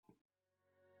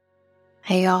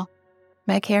Hey y'all,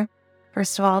 Meg here.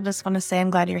 First of all, just want to say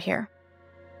I'm glad you're here.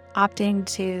 Opting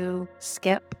to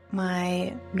skip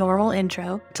my normal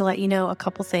intro to let you know a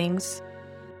couple things.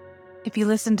 If you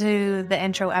listened to the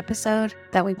intro episode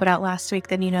that we put out last week,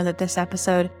 then you know that this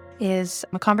episode is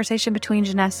a conversation between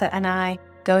Janessa and I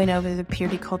going over the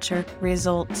purity culture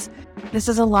results. This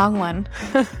is a long one.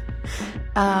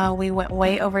 We went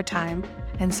way over time.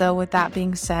 And so with that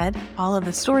being said, all of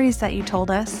the stories that you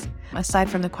told us, aside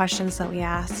from the questions that we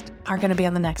asked, are going to be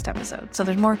on the next episode. So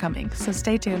there's more coming. So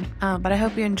stay tuned. But I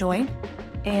hope you enjoy.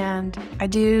 And I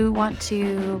do want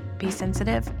to be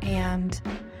sensitive and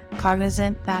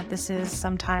cognizant that this is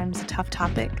sometimes a tough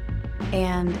topic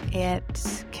and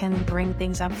it can bring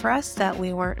things up for us that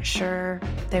we weren't sure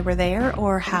they were there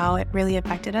or how it really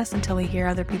affected us until we hear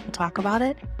other people talk about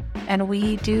it. And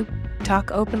we do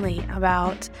talk openly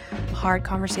about hard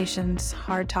conversations,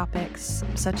 hard topics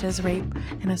such as rape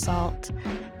and assault.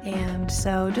 And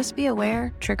so just be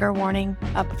aware, trigger warning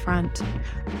up front,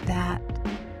 that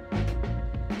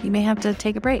you may have to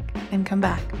take a break and come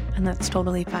back, and that's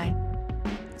totally fine.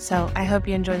 So I hope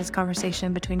you enjoy this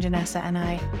conversation between Janessa and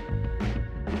I.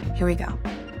 Here we go.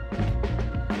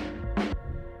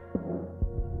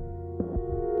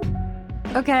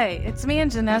 Okay, it's me and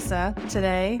Janessa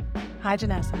today. Hi,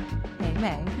 Janessa. Hey,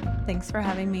 Meg. Thanks for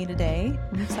having me today.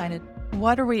 I'm excited.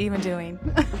 What are we even doing?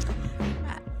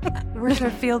 We're going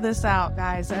to feel this out,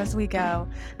 guys, as we go.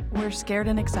 We're scared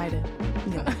and excited.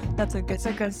 Yeah, that's a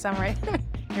good summary.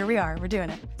 Here we are. We're doing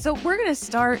it. So we're going to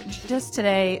start just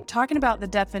today talking about the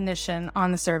definition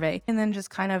on the survey and then just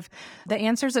kind of the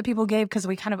answers that people gave, because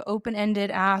we kind of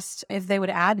open-ended asked if they would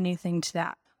add anything to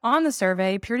that. On the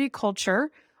survey, purity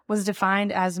culture was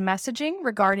defined as messaging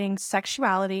regarding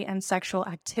sexuality and sexual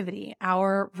activity.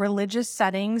 Our religious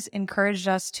settings encouraged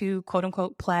us to, quote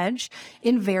unquote, pledge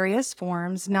in various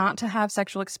forms not to have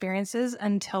sexual experiences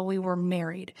until we were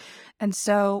married. And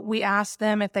so we asked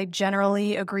them if they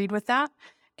generally agreed with that,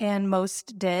 and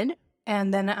most did.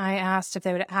 And then I asked if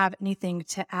they would have anything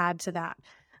to add to that.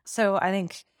 So I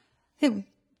think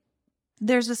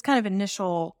there's this kind of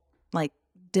initial,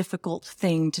 difficult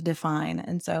thing to define.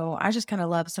 And so I just kind of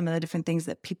love some of the different things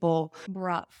that people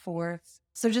brought forth.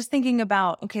 So just thinking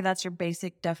about, okay, that's your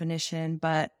basic definition,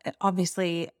 but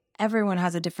obviously everyone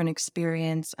has a different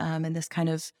experience. And this kind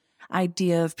of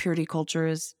idea of purity culture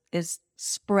is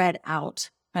spread out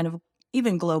kind of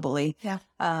even globally. Yeah.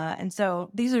 And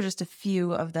so these are just a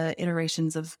few of the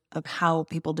iterations of how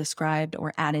people described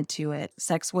or added to it.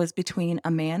 Sex was between a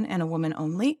man and a woman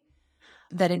only,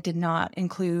 that it did not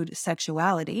include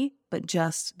sexuality, but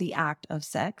just the act of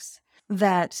sex,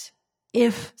 that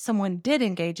if someone did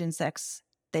engage in sex,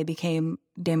 they became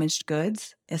damaged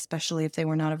goods, especially if they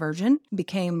were not a virgin,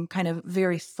 became kind of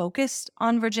very focused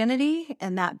on virginity,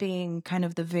 and that being kind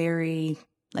of the very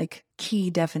key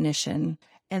definition.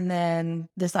 And then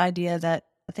this idea that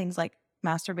things like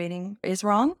masturbating is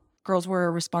wrong. Girls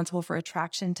were responsible for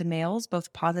attraction to males,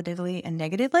 both positively and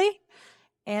negatively.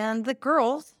 And the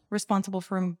girls responsible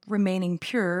for remaining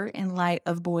pure in light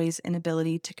of boys'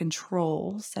 inability to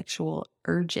control sexual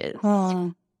urges.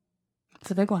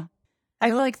 It's a big one. I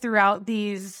feel like throughout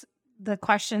the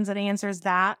questions and answers,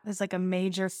 that is like a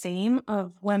major theme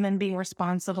of women being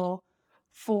responsible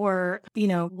for,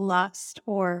 lust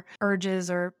or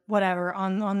urges or whatever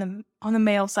on the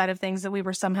male side of things, that we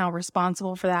were somehow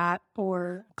responsible for that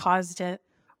or caused it,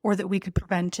 or that we could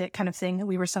prevent it, kind of thing, that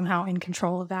we were somehow in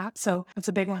control of that. So that's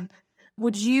a big one.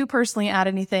 Would you personally add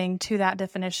anything to that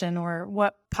definition, or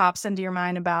what pops into your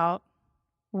mind about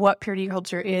what purity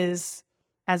culture is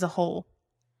as a whole?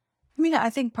 I mean, I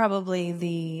think probably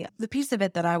the piece of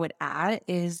it that I would add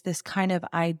is this kind of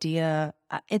idea,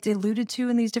 it's alluded to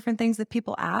in these different things that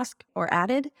people ask, or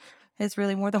added is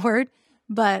really more the word,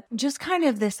 but just kind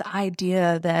of this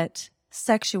idea that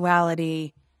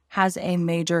sexuality has a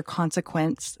major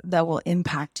consequence that will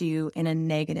impact you in a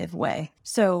negative way.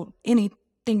 So anything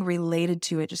related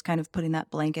to it, just kind of putting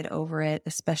that blanket over it,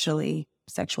 especially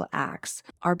sexual acts,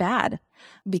 are bad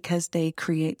because they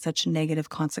create such negative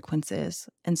consequences.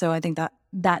 And so I think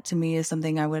that to me is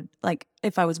something I would,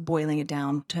 if I was boiling it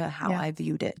down to how I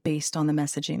viewed it based on the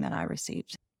messaging that I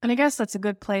received. And I guess that's a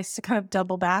good place to kind of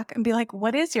double back and be like,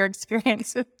 what is your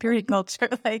experience with purity culture?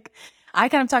 I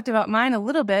kind of talked about mine a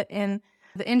little bit in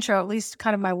the intro, at least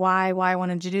kind of my why I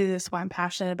wanted to do this, why I'm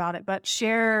passionate about it, but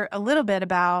share a little bit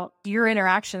about your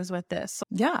interactions with this.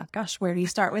 Yeah, gosh, where do you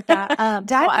start with that?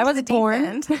 I was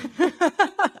born.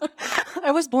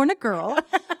 I was born a girl,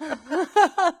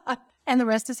 and the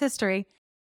rest is history.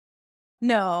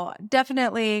 No,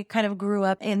 definitely kind of grew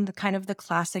up in the kind of the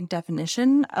classic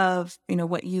definition of,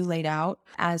 what you laid out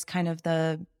as kind of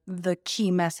the the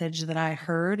key message that I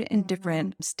heard in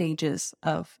different stages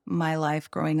of my life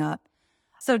growing up.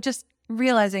 So just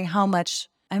realizing how much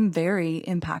I'm very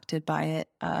impacted by it,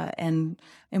 and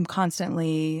am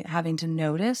constantly having to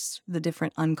notice the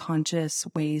different unconscious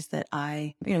ways that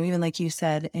I, even like you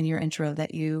said in your intro,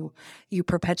 that you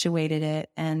perpetuated it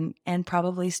and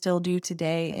probably still do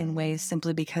today in ways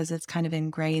simply because it's kind of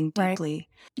ingrained Right. deeply.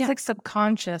 It's like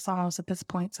subconscious almost at this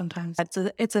point sometimes. It's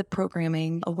a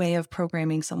way of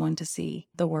programming someone to see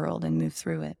the world and move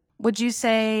through it. What would you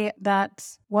say,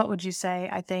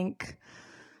 I think,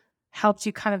 helped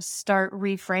you kind of start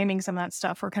reframing some of that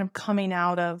stuff or kind of coming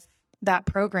out of that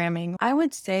programming? I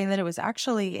would say that it was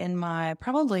actually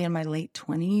probably in my late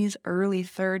 20s, early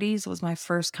 30s was my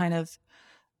first kind of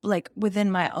like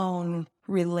within my own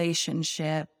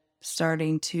relationship,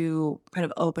 starting to kind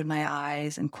of open my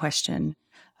eyes and question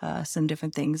some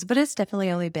different things. But it's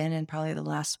definitely only been in probably the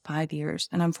last 5 years,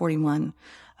 and I'm 41,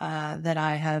 that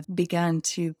I have begun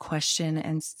to question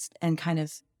and kind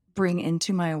of bring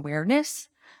into my awareness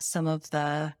some of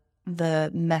the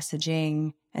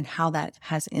messaging and how that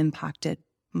has impacted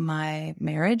my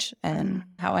marriage and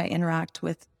how I interact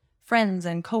with friends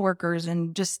and coworkers,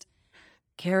 and just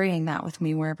carrying that with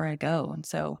me wherever I go. And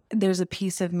so there's a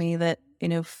piece of me that,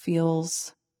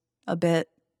 feels a bit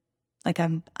like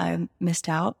I missed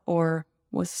out, or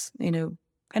was, kind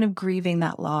of grieving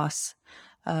that loss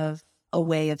of a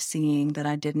way of seeing that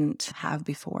I didn't have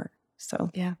before.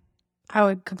 So yeah. I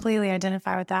would completely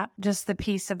identify with that. Just the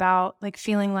piece about like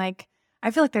feeling like,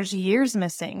 I feel like there's years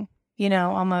missing,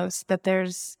 almost that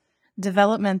there's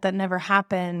development that never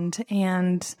happened.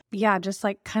 And yeah, just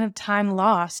like kind of time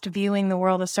lost viewing the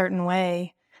world a certain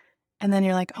way. And then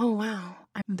you're like, oh, wow.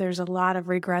 There's a lot of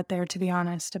regret there, to be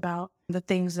honest, about the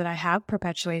things that I have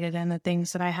perpetuated and the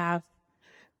things that I have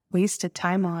wasted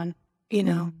time on,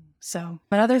 So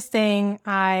another thing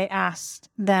I asked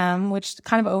them, which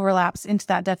kind of overlaps into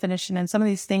that definition, and some of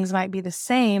these things might be the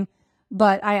same,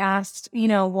 but I asked,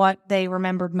 what they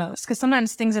remembered most, because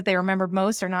sometimes things that they remembered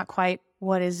most are not quite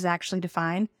what is actually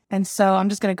defined. And so I'm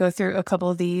just going to go through a couple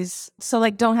of these. So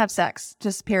like, don't have sex,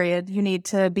 just period. You need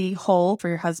to be whole for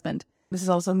your husband. This is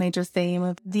also a major theme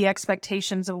of the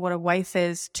expectations of what a wife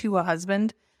is to a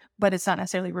husband, but it's not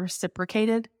necessarily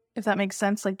reciprocated, if that makes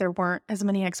sense. Like there weren't as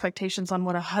many expectations on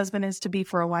what a husband is to be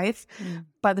for a wife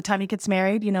by the time he gets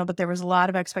married, but there was a lot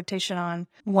of expectation on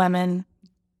women.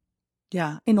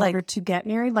 Yeah. In order to get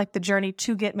married, like the journey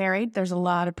to get married, there's a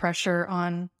lot of pressure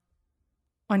on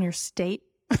your state,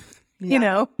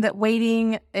 that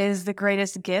waiting is the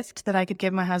greatest gift that I could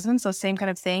give my husband. So same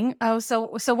kind of thing. Oh,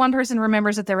 so one person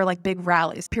remembers that there were like big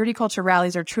rallies, purity culture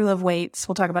rallies, or true love waits.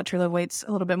 We'll talk about true love waits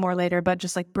a little bit more later, but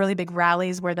just like really big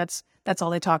rallies where that's all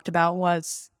they talked about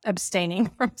was abstaining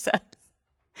from sex.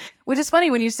 Which is funny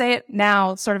when you say it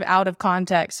now, sort of out of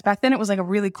context. Back then it was like a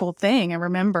really cool thing, I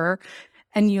remember.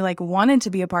 And you like wanted to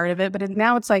be a part of it, but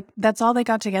now it's like, that's all they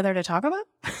got together to talk about?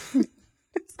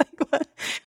 It's like, what?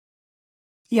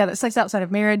 Yeah, that sex outside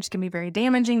of marriage can be very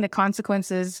damaging. The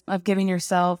consequences of giving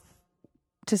yourself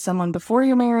to someone before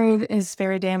you're married is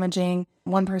very damaging.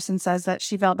 One person says that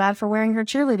she felt bad for wearing her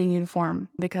cheerleading uniform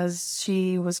because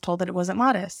she was told that it wasn't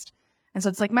modest. And so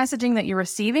it's like messaging that you're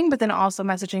receiving, but then also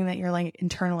messaging that you're like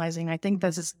internalizing. I think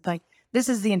this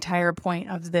is the entire point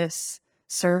of this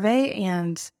survey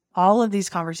and all of these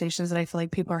conversations that I feel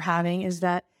like people are having, is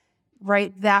that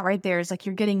right there is like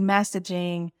you're getting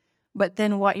messaging, but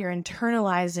then what you're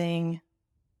internalizing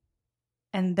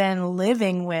and then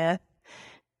living with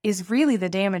is really the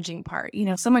damaging part.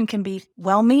 Someone can be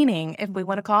well-meaning, if we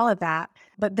want to call it that,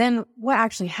 but then what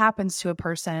actually happens to a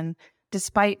person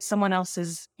despite someone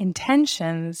else's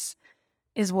intentions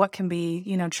is what can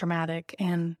be, traumatic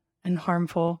and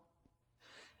harmful.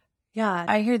 Yeah,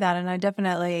 I hear that. And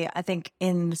I think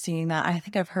in seeing that, I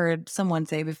think I've heard someone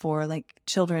say before, like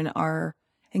children are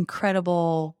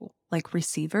incredible, like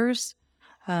receivers,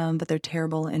 but they're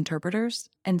terrible interpreters.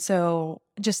 And so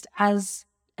just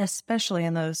especially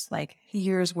in those like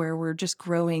years where we're just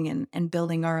growing and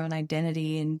building our own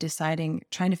identity and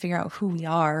trying to figure out who we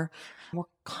are, we're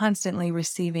constantly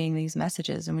receiving these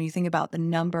messages. And when you think about the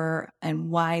number and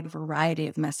wide variety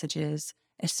of messages,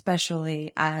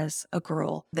 especially as a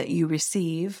girl, that you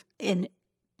receive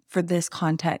for this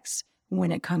context,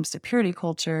 when it comes to purity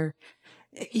culture,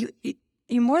 you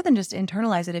more than just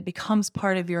internalize it, it becomes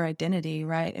part of your identity,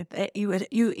 right?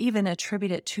 You even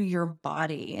attribute it to your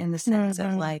body in the sense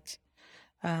of like,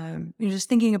 you're just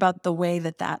thinking about the way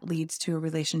that leads to a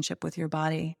relationship with your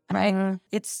body, right?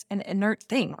 It's an inert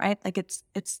thing, right? Like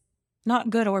it's not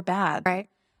good or bad. Right.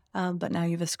 But now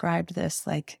you've ascribed this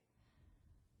like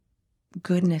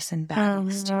goodness and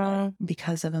badness to it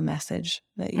because of a message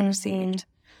that you received.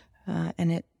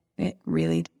 And it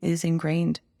really is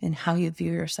ingrained in how you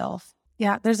view yourself.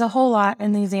 Yeah, there's a whole lot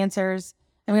in these answers,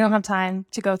 and we don't have time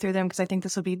to go through them because I think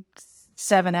this would be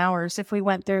 7 hours if we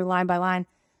went through line by line.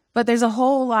 But there's a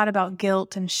whole lot about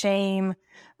guilt and shame,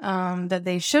 that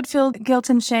they should feel guilt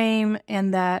and shame,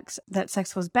 and that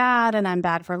sex was bad and I'm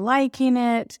bad for liking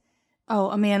it. Oh,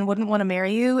 a man wouldn't want to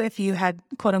marry you if you had,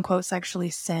 quote unquote, sexually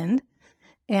sinned.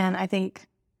 And I think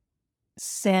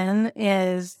sin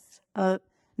is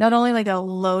not only like a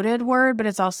loaded word, but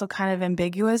it's also kind of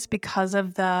ambiguous because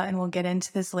of and we'll get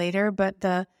into this later, but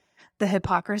the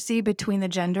hypocrisy between the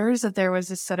genders, that there was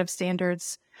this set of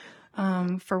standards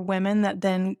for women that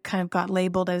then kind of got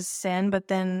labeled as sin, but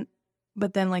then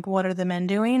like, what are the men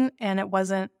doing? And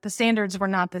the standards were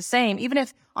not the same, even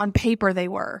if on paper they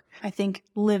were. I think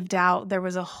lived out, there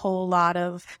was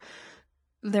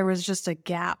just a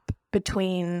gap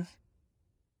between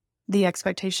the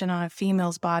expectation on a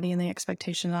female's body and the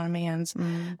expectation on a man's.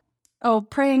 Oh,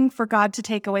 praying for God to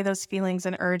take away those feelings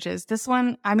and urges. This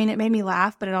one, I mean, it made me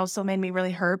laugh, but it also made me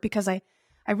really hurt because I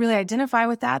really identify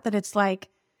with that it's like,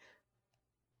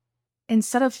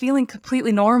 instead of feeling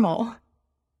completely normal,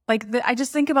 like I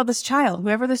just think about this child,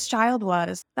 whoever this child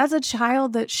was, that's a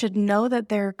child that should know that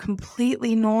they're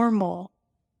completely normal,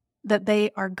 that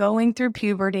they are going through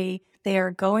puberty, they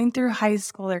are going through high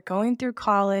school, they're going through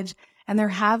college, and they're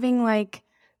having like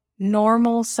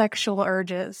normal sexual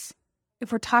urges.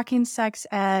 If we're talking sex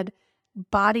ed,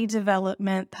 body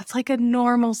development, that's like a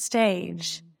normal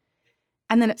stage.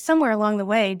 And then somewhere along the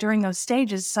way, during those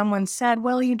stages, someone said,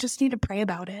 well, you just need to pray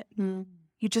about it.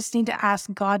 You just need to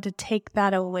ask God to take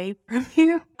that away from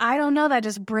you. I don't know. That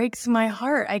just breaks my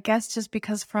heart. I guess just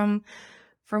because from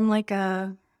like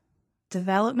a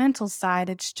developmental side,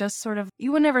 it's just sort of,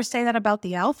 you would never say that about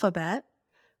the alphabet.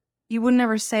 You would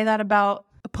never say that about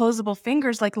opposable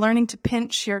fingers, like learning to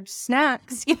pinch your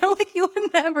snacks. Like you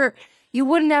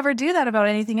would never do that about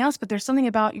anything else. But there's something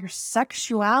about your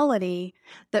sexuality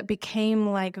that became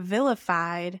like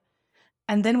vilified.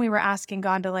 And then we were asking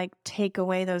God to like take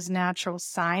away those natural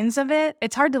signs of it.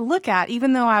 It's hard to look at,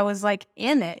 even though I was like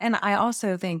in it. And I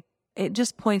also think it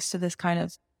just points to this kind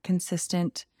of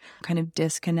consistent kind of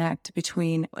disconnect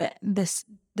between this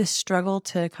struggle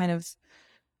to kind of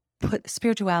put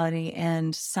spirituality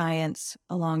and science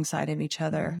alongside of each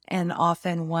other. And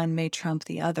often one may trump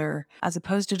the other, as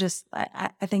opposed to just,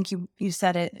 I think you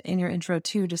said it in your intro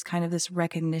too, just kind of this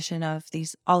recognition of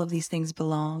all of these things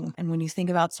belong. And when you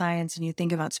think about science and you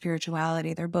think about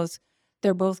spirituality, they're both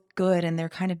good, and they're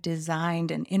kind of designed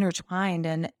and intertwined,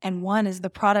 and one is the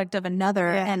product of another.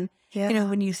 And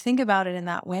when you think about it in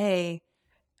that way,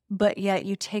 but yet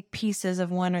you take pieces of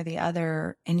one or the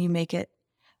other and you make it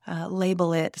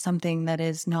label it something that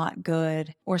is not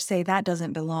good, or say that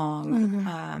doesn't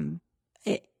belong.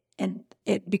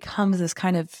 It becomes this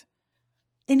kind of,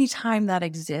 anytime that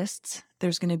exists,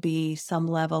 there's going to be some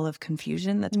level of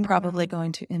confusion that's probably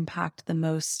going to impact the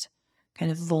most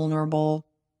kind of vulnerable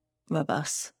of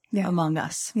us, among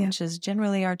us, which is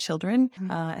generally our children,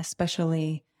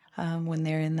 especially when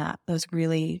they're in those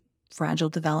really fragile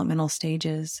developmental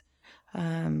stages.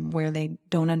 Where they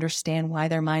don't understand why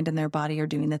their mind and their body are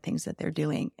doing the things that they're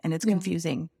doing. And it's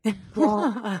confusing.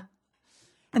 And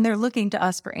they're looking to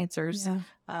us for answers.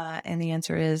 And the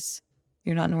answer is,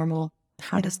 you're not normal.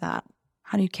 How do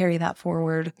you carry that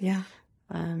forward? You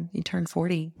turn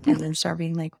 40 and then start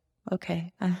being like,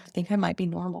 okay, I think I might be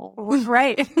normal.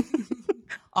 Right.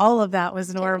 All of that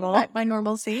was normal. My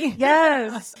normalcy.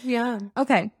 Yes.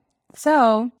 Okay.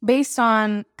 So based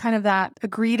on kind of that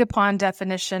agreed upon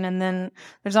definition, and then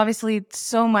there's obviously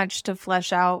so much to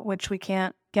flesh out, which we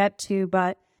can't get to,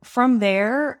 but from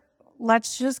there,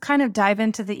 let's just kind of dive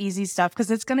into the easy stuff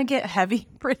because it's going to get heavy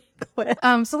pretty quick.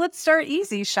 So let's start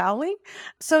easy, shall we?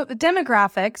 So the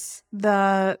demographics,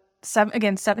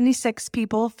 76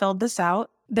 people filled this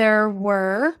out. There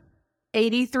were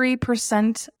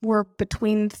 83% were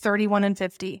between 31 and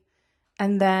 50.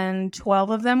 And then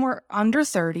 12 of them were under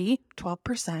 30,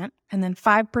 12%, and then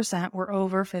 5% were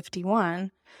over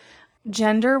 51.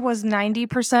 Gender was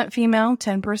 90% female,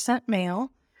 10% male.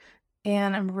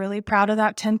 And I'm really proud of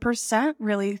that 10%,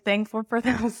 really thankful for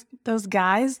those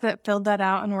guys that filled that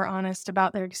out and were honest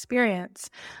about their experience.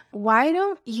 Why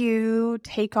don't you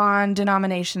take on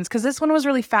denominations? Because this one was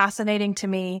really fascinating to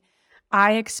me.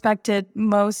 I expected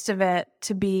most of it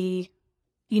to be,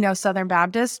 Southern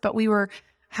Baptist, but we were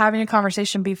having a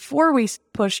conversation before we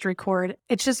pushed record.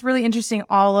 It's just really interesting,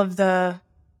 all of the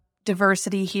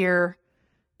diversity here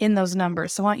in those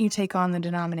numbers. So why don't you take on the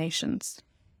denominations?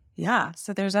 Yeah.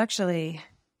 So there's actually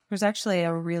There's actually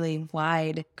a really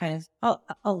wide kind of,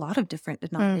 a lot of different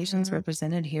denominations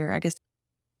represented here. I guess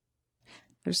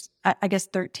there's, I guess,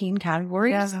 13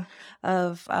 categories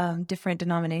of different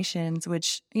denominations,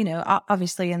 which,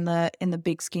 obviously in the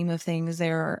big scheme of things,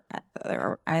 there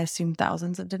are, I assume,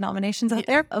 thousands of denominations out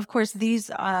there. Of course, these,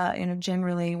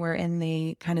 generally were in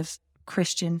the kind of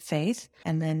Christian faith,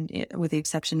 and then with the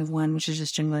exception of one, which is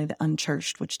just generally the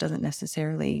unchurched, which doesn't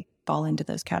necessarily fall into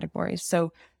those categories.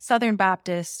 So Southern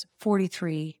Baptist,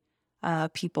 43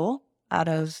 people out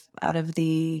of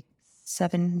the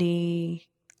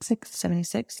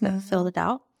 76 that filled it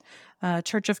out.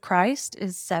 Church of Christ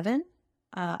is 7.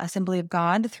 Assembly of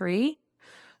God, 3.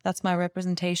 That's my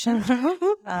representation.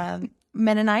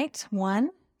 Mennonite, 1.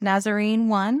 Nazarene,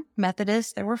 1.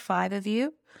 Methodist, there were 5 of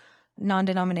you.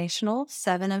 Non-denominational,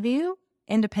 7 of you.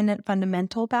 Independent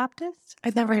Fundamental Baptist.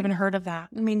 I've never even heard of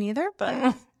that. Me neither,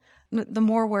 but the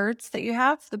more words that you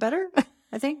have, the better,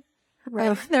 I think.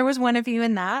 Right. There was 1 of you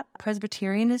in that.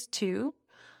 Presbyterian is 2.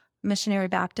 Missionary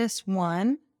Baptist,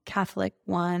 1. Catholic,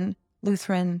 1.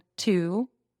 Lutheran, 2.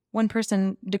 1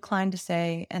 person declined to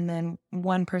say, and then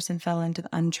 1 person fell into the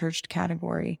unchurched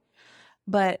category.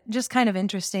 But just kind of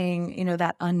interesting,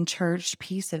 that unchurched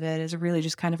piece of it is really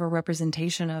just kind of a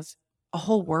representation of a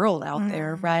whole world out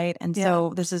there, right? And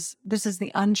so this is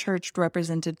the unchurched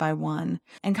represented by 1.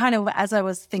 And kind of as I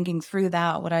was thinking through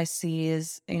that, what I see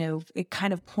is, it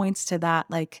kind of points to that,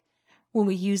 like when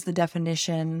we use the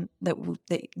definition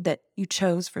that you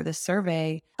chose for this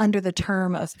survey under the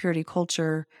term of purity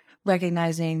culture,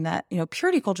 recognizing that,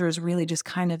 purity culture is really just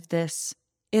kind of this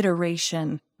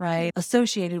iteration, right,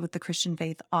 associated with the Christian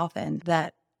faith often,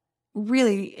 that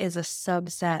really is a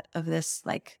subset of this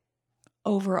like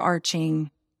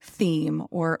overarching theme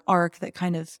or arc that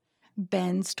kind of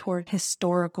bends toward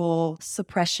historical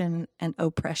suppression and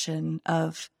oppression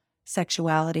of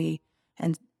sexuality,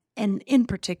 and in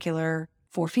particular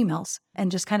for females.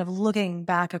 And just kind of looking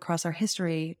back across our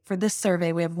history, for this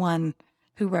survey, we have 1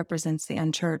 who represents the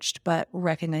unchurched, but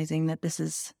recognizing that this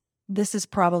is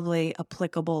probably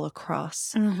applicable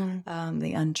across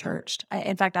the unchurched.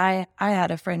 In fact, I had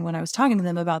a friend when I was talking to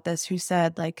them about this who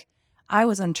said, like, I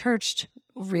was unchurched,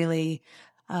 really.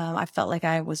 I felt like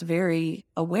I was very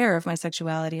aware of my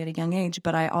sexuality at a young age,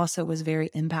 but I also was very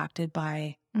impacted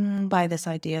by this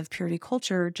idea of purity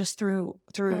culture just through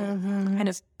kind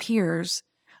of peers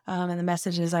and the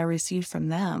messages I received from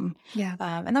them. Yeah.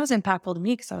 And that was impactful to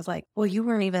me because I was like, well, you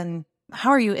weren't even... How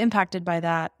are you impacted by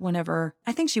that whenever,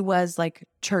 I think she was like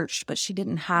church, but she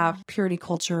didn't have purity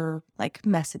culture like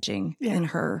messaging in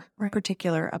her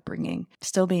particular upbringing,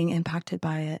 still being impacted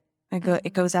by it.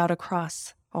 It goes out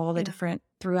across all the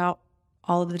throughout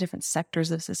all of the different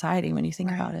sectors of society when you think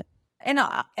about it. And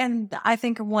I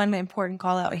think one important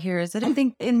call out here is that I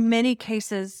think in many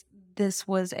cases, this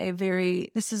is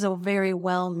a very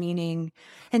well-meaning,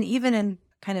 and even in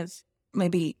kind of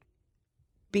maybe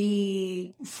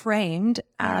be framed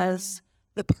as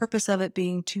the purpose of it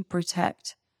being to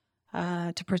protect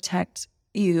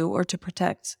you, or to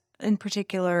protect, in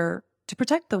particular, to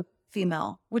protect the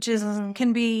female, which is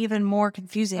can be even more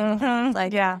confusing.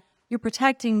 Like, you're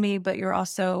protecting me, but you're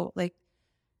also like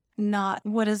not.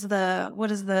 What is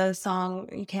the song?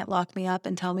 You can't lock me up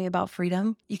and tell me about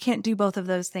freedom. You can't do both of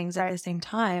those things at the same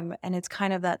time. And it's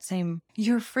kind of that same.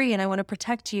 You're free, and I want to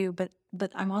protect you, but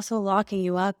I'm also locking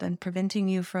you up and preventing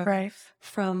you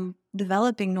from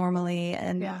developing normally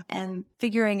and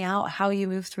figuring out how you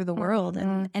move through the world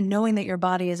and knowing that your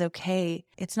body is okay.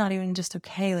 It's not even just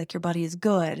okay, like your body is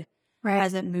good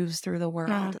as it moves through the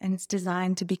world, and it's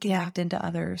designed to be connected to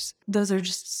others. Those are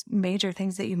just major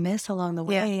things that you miss along the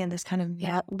way, and this kind of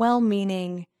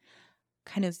well-meaning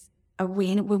kind of,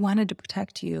 we wanted to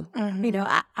protect you.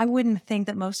 I wouldn't think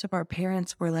that most of our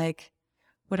parents were like,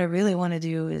 what I really want to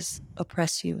do is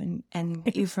oppress you and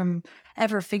get you from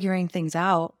ever figuring things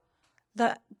out.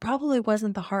 That probably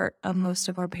wasn't the heart of most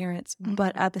of our parents.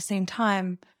 But at the same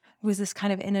time, it was this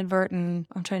kind of inadvertent,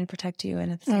 I'm trying to protect you.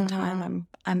 And at the same time,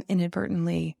 I'm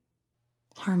inadvertently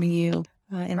harming you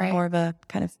in more of a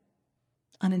kind of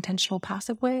unintentional,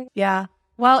 passive way. Yeah.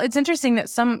 Well, it's interesting that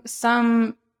some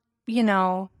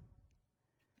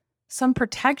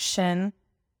protection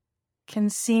can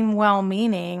seem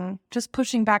well-meaning, just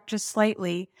pushing back just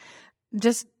slightly.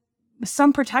 Just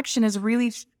some protection is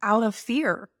really out of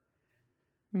fear,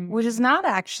 which is not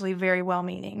actually very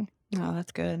well-meaning. Oh,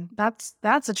 that's good.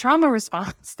 That's a trauma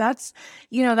response. That's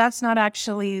not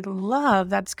actually love.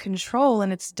 That's control,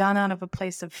 and it's done out of a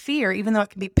place of fear, even though it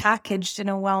can be packaged in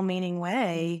a well-meaning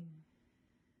way.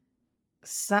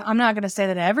 So I'm not going to say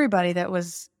that everybody that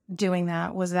was doing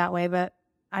that was that way, but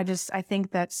I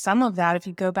think that some of that, if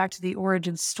you go back to the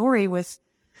origin story with,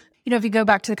 if you go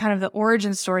back to kind of the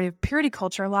origin story of purity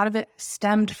culture, a lot of it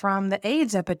stemmed from the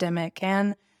AIDS epidemic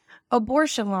and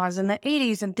abortion laws in the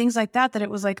 80s and things like that, that it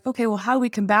was like, okay, well, how do we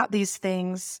combat these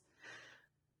things?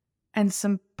 And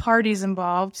some parties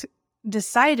involved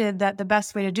decided that the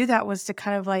best way to do that was to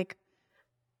kind of like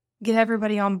get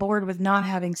everybody on board with not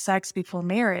having sex before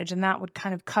marriage. And that would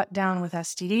kind of cut down with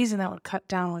STDs, and that would cut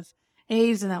down with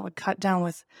AIDS, and that would cut down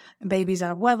with babies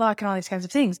out of wedlock and all these kinds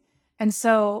of things. And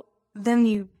so then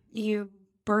you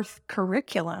birth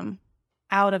curriculum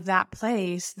out of that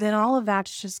place, then all of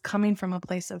that's just coming from a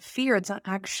place of fear. It's not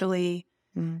actually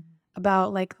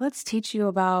about like, let's teach you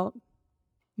about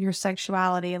your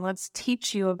sexuality and let's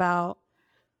teach you about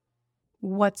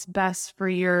what's best for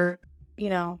your,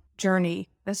 journey.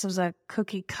 This was a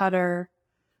cookie cutter,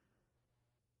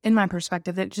 in my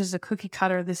perspective, it's just a cookie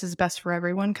cutter, this is best for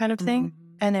everyone kind of thing.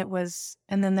 And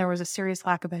then there was a serious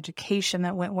lack of education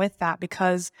that went with that,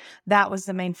 because that was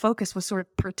the main focus, was sort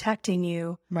of protecting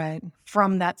you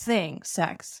from that thing,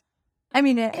 sex. I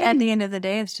mean, at the end of the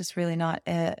day, it's just really not,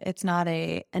 it's not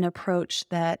an approach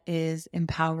that is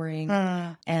empowering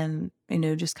and,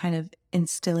 just kind of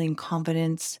instilling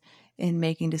confidence in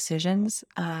making decisions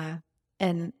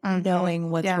and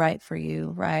knowing what's right for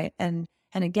you. Right. And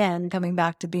again, coming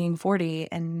back to being 40,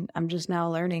 and I'm just now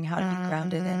learning how to be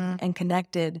grounded and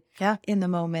connected in the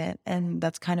moment. And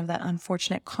that's kind of that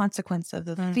unfortunate consequence of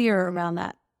the fear around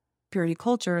that purity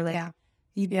culture. Like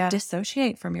you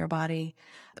dissociate from your body.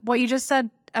 What you just said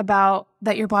about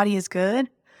that your body is good,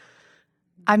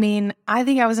 I mean, I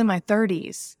think I was in my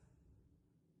 30s.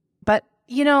 But,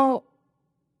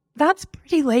 that's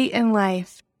pretty late in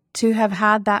life to have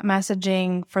had that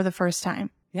messaging for the first time.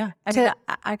 Yeah.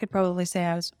 I could probably say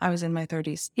I was in my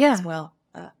 30s as well.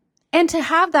 And to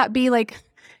have that be like,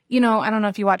 I don't know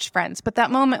if you watch Friends, but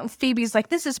that moment Phoebe's like,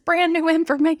 this is brand new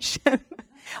information.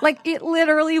 Like, it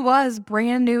literally was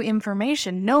brand new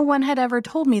information. No one had ever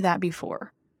told me that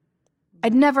before.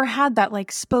 I'd never had that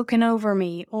like spoken over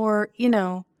me, or,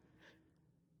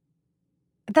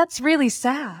 that's really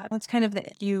sad. It's kind of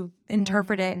that you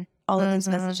interpret it, all of these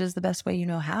messages the best way you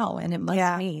know how. And it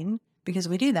must mean, because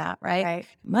we do that, right? It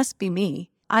must be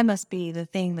me. I must be the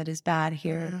thing that is bad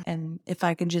here. And if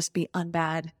I can just be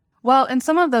unbad. Well, and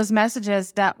some of those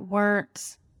messages that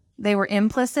they were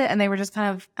implicit, and they were just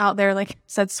kind of out there, like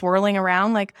said, swirling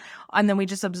around, like, and then we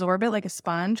just absorb it like a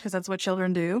sponge, because that's what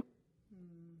children do.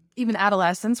 Even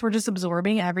adolescents, we're just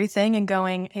absorbing everything and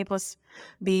going A plus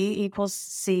B equals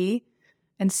C.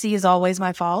 And C is always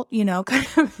my fault,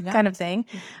 kind of thing.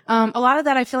 A lot of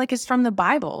that I feel like is from the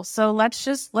Bible. So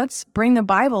let's bring the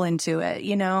Bible into it,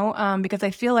 because I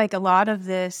feel like a lot of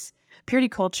this purity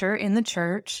culture in the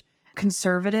church,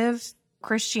 conservative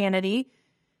Christianity,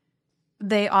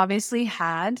 they obviously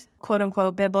had quote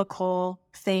unquote biblical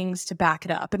things to back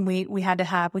it up. And we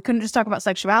couldn't just talk about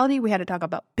sexuality. We had to talk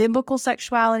about biblical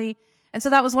sexuality. And so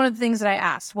that was one of the things that I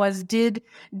asked was, did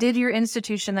your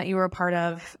institution that you were a part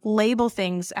of label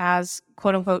things as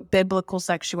quote unquote biblical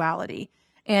sexuality?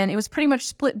 And it was pretty much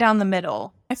split down the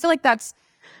middle. I feel like that's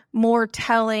more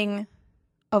telling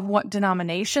of what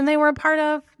denomination they were a part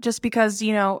of, just because,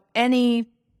 any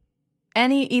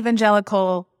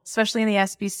evangelical, especially in the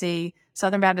SBC,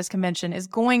 Southern Baptist Convention, that's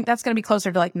going to be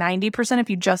closer to like 90%. If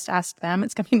you just ask them,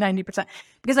 it's going to be 90%,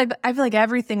 because I feel like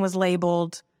everything was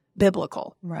labeled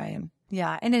biblical. Right.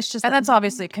 Yeah. And it's just, and that's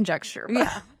obviously conjecture.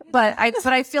 But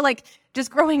I feel like just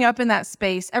growing up in that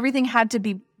space, everything had to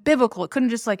be biblical. It couldn't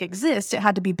just like exist. It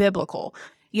had to be biblical,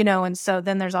 and so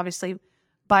then there's obviously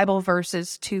Bible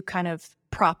verses to kind of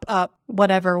prop up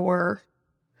whatever were.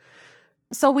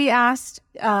 So I asked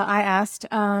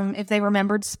if they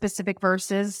remembered specific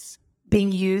verses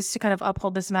being used to kind of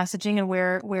uphold this messaging and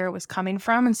where it was coming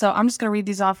from. And so I'm just going to read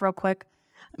these off real quick.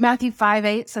 Matthew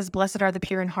 5:8 says, "Blessed are the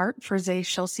pure in heart, for they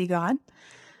shall see God."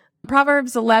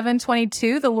 Proverbs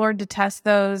 11:22, "The Lord detests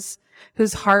those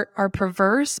whose heart are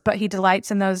perverse, but he delights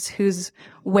in those whose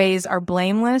ways are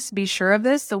blameless. Be sure of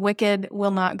this, the wicked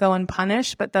will not go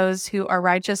unpunished, but those who are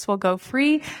righteous will go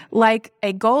free. Like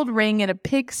a gold ring in a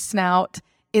pig's snout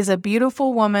is a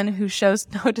beautiful woman who shows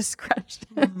no discretion."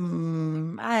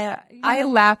 I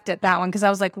laughed at that one because I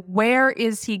was like, where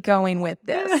is he going with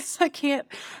this? I can't.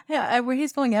 Yeah, where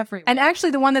he's going everywhere. And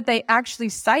actually, the one that they actually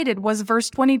cited was verse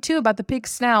 22 about the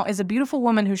pig's snout is a beautiful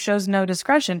woman who shows no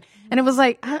discretion. And it was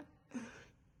like,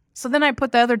 so then I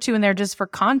put the other two in there just for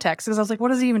context, because I was like,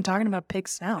 what is he even talking about,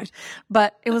 pig's snout?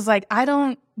 But it was like, I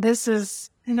don't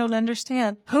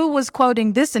understand. Who was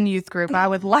quoting this in youth group? I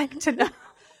would like to know.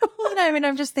 Well, I mean,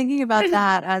 I'm just thinking about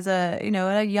that as a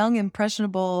young,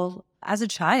 impressionable as a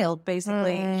child,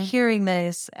 basically, hearing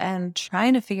this and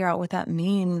trying to figure out what that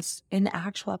means in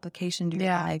actual application to your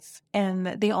life.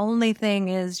 And the only thing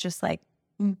is just like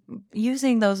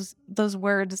using those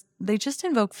words, they just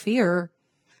invoke fear.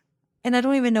 And I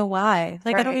don't even know why.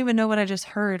 Like, I don't even know what I just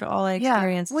heard. All I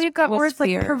experienced Well, you've got was words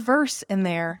fear. like perverse in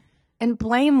there and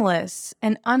blameless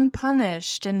and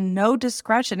unpunished and no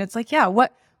discretion. It's like,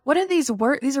 what are these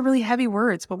words? These are really heavy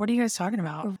words, but what are you guys talking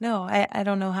about? No, I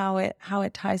don't know how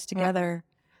it ties together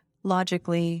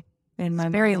logically in my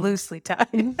Very mind. loosely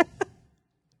tied.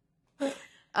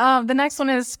 The next one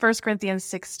is 1 Corinthians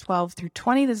 6:12 through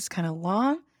 20. This is kind of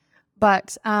long,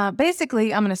 but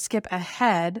basically I'm going to skip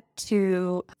ahead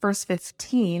to verse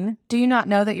 15. Do you not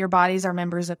know that your bodies are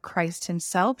members of Christ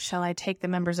himself? Shall I take the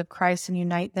members of Christ and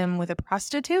unite them with a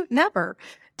prostitute? Never.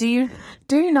 Do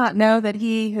you not know that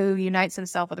he who unites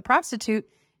himself with a prostitute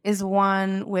is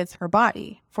one with her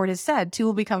body? For it is said, two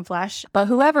will become flesh, but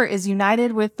whoever is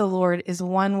united with the Lord is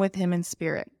one with him in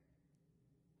spirit.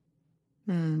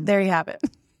 There you have it.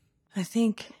 I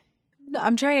think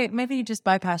I'm trying. Maybe you just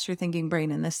bypass your thinking brain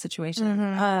in this situation.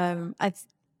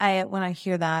 I when I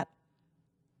hear that,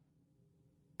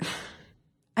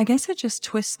 I guess it just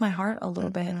twists my heart a little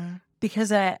bit,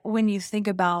 because when you think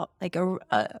about like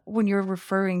when you're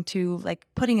referring to like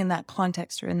putting in that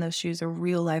context or in those shoes a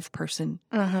real life person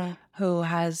who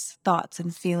has thoughts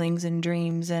and feelings and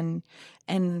dreams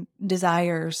and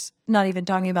desires, not even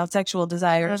talking about sexual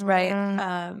desires, right?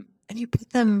 And you put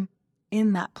them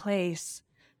in that place,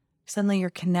 suddenly you're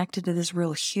connected to this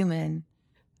real human.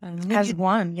 As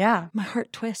one, My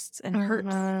heart twists and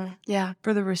hurts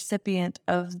for the recipient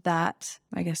of that,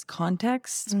 I guess,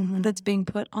 context that's being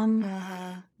put on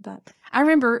that. I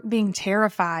remember being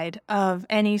terrified of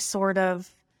any sort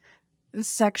of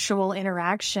sexual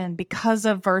interaction because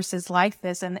of verses like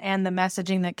this, and the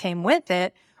messaging that came with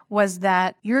it was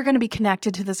that you're going to be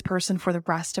connected to this person for the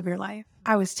rest of your life.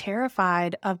 I was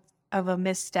terrified of a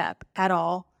misstep at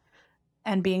all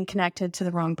and being connected to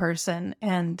the wrong person.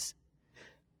 And,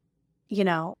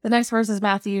 the next verse is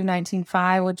Matthew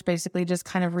 19:5, which basically just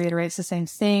kind of reiterates the same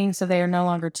thing. So they are no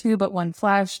longer two, but one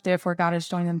flesh. Therefore, God has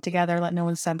joined them together. Let no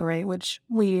one separate, which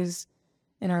we use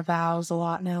in our vows a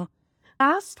lot now.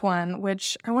 Last one,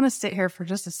 which I want to sit here for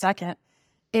just a second,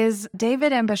 is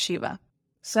David and Bathsheba.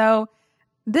 So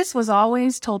this was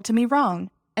always told to me wrong,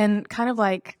 and kind of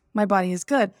like my body is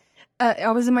good.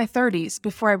 I was in my 30s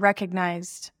before I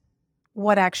recognized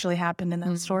what actually happened in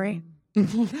that story.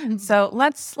 So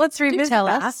let's revisit tell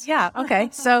that. us. Yeah. Okay.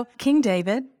 So King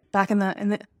David, back in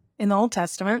the Old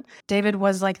Testament, David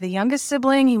was like the youngest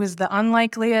sibling. He was the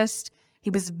unlikeliest. He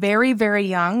was very, very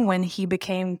young when he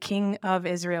became king of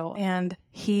Israel. And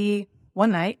he,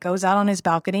 one night, goes out on his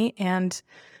balcony, and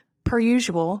per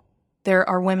usual, there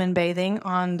are women bathing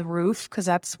on the roof because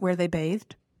that's where they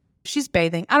bathed. She's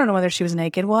bathing. I don't know whether she was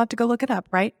naked. We'll have to go look it up,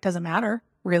 right? Doesn't matter.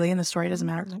 Really, in the story, it doesn't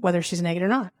matter whether she's naked or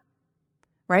not,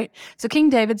 right? So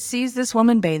King David sees this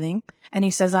woman bathing, and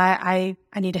he says, I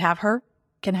need to have her.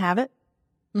 Can I have it?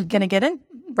 Can I get it?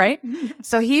 Right?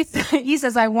 So he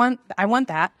says, I want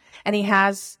that. And he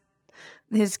has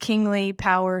his kingly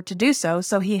power to do so.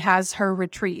 So he has her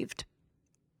retrieved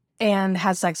and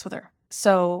has sex with her.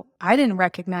 So I didn't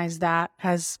recognize that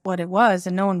as what it was,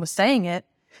 and no one was saying it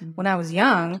when I was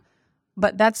young,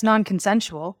 but that's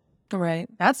non-consensual. Right.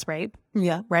 That's rape.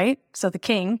 Yeah. Right? So the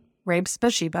king rapes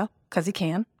Bathsheba because he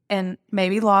can. And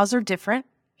maybe laws are different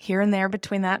here and there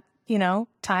between that,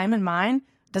 time and mine.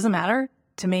 Doesn't matter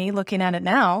to me looking at it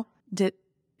now.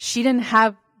 She didn't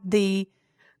have the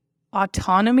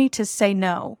autonomy to say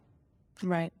no.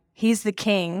 Right. He's the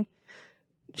king.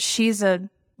 She's a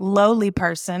lowly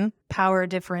person, power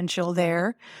differential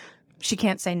there. She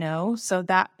can't say no. So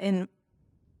that, in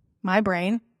my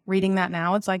brain, reading that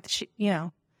now, it's like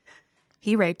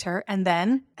he raped her, and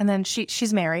then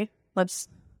she's married. Let's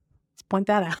point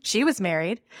that out. She was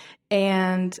married,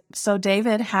 and so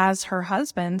David has her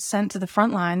husband sent to the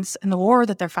front lines in the war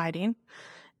that they're fighting,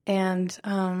 and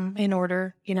in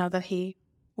order, that he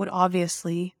would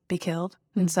obviously be killed.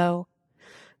 And so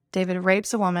David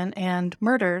rapes a woman and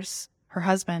murders her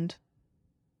husband.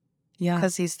 Yeah,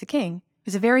 because he's the king.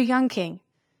 He's a very young king.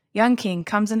 Young king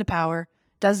comes into power,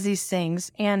 does these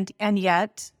things, and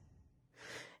yet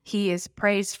he is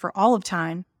praised for all of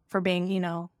time for being,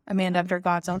 a man after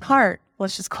God's own heart.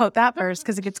 Let's just quote that verse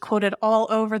because it gets quoted all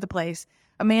over the place.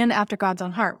 A man after God's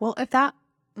own heart. Well, if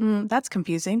that's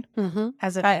confusing.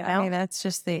 As it, I mean, that's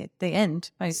just the end.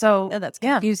 That's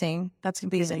confusing. That's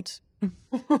confusing.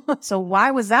 So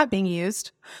why was that being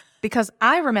used? Because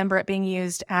I remember it being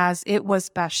used as it was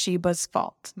Bathsheba's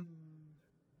fault.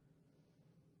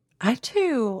 I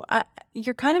do.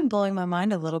 You're kind of blowing my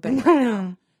mind a little bit right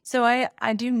now. So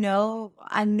I do know,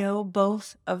 I know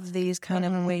both of these kind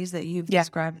of ways that you've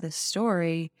described this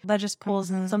story. That just pulls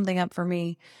something up for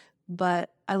me.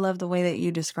 But I love the way that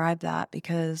you describe that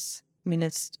because, I mean,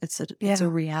 it's a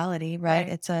reality, right?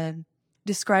 It's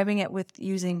describing it with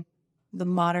using the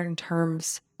modern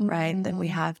terms, right, that we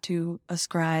have to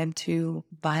ascribe to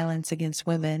violence against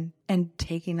women and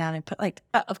taking that and put, like,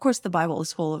 of course, the Bible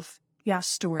is full of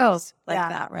stories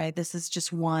that, right? This is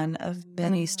just one of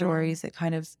many stories that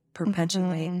kind of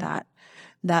perpetuate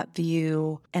that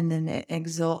view, and then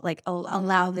it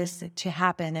allow this to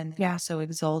happen, and so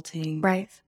exalting, right?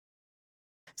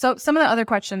 So some of the other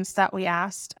questions that we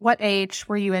asked: what age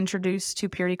were you introduced to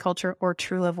purity culture or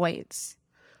True Love Waits?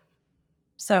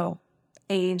 So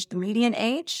the median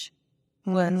age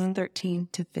was 13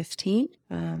 to 15.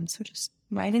 So just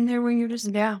right in there where you're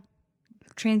just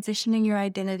transitioning your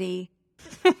identity.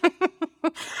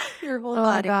 Your whole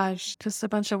body. Oh gosh, just a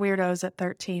bunch of weirdos at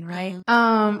 13, right?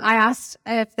 I asked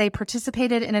if they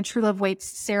participated in a True Love Waits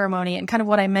ceremony, and kind of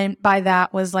what I meant by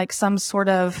that was like some sort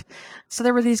of, so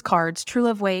there were these cards. True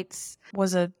Love Waits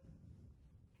was I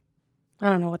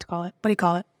don't know what to call it. What do you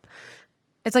call it?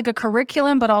 It's like a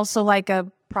curriculum, but also like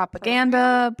a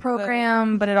propaganda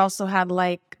program, but it also had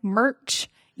like merch.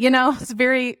 You know, it was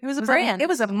a brand. It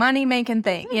was a money-making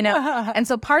thing, you know? And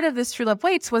so part of this True Love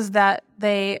Waits was that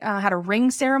they had a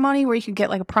ring ceremony where you could get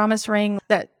like a promise ring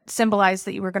that symbolized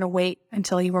that you were going to wait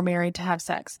until you were married to have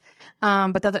sex.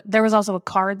 But there was also a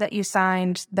card that you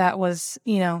signed that was,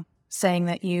 you know, saying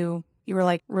that you were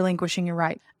like relinquishing your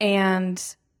right. And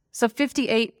so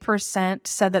 58%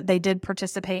 said that they did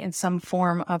participate in some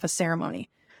form of a ceremony.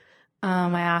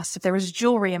 I asked if there was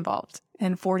jewelry involved,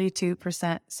 and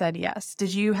 42% said yes.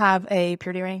 Did you have a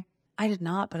purity ring? I did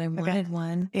not, but I wanted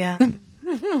one. Yeah.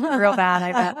 Real bad,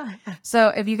 I bet. So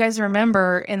if you guys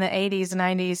remember in the 80s and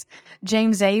 90s,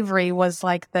 James Avery was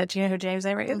like do you know who James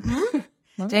Avery is?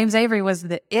 James Avery was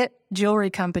the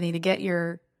jewelry company to get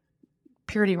your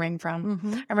purity ring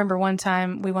from. I remember one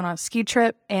time we went on a ski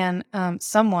trip and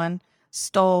someone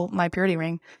stole my purity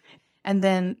ring. And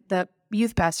then the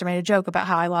youth pastor made a joke about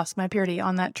how I lost my purity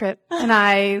on that trip. And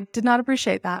I did not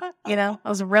appreciate that. You know, I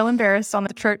was real embarrassed on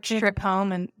the church trip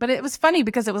home. But it was funny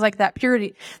because it was like that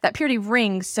purity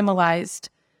ring symbolized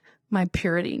my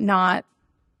purity, not,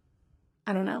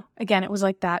 I don't know. Again, it was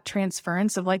like that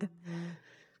transference of like,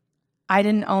 I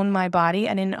didn't own my body.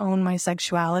 I didn't own my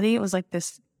sexuality. It was like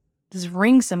this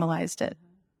ring symbolized it.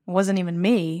 It wasn't even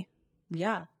me.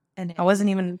 Yeah. And I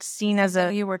wasn't even seen as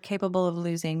you were capable of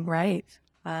losing, right?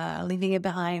 Leaving it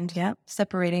behind,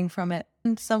 separating from it.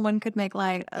 And someone could make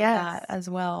light of that as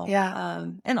well. Yeah.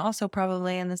 And also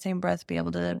probably in the same breath be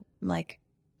able to like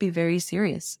be very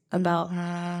serious about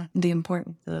the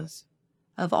importance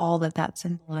of all that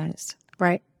symbolized.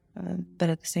 Right. But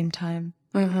at the same time,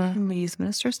 the youth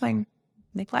minister's like,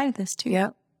 make light of this too.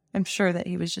 Yeah. I'm sure that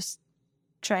he was just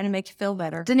trying to make you feel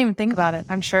better. Didn't even think about it,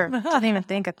 I'm sure. Didn't even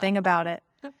think a thing about it.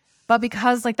 But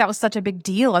because like that was such a big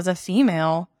deal as a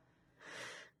female,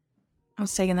 I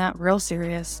was taking that real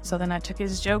serious. So then I took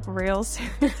his joke real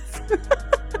serious.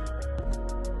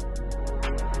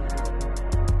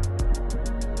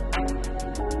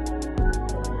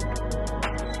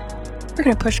 We're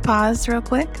going to push pause real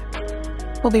quick.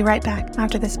 We'll be right back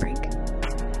after this break.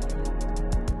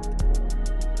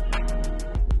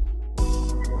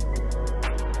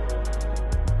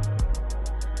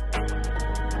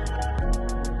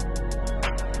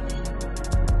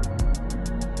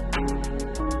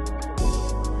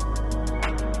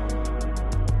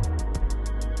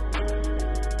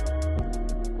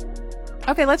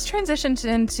 Okay, let's transition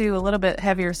into a little bit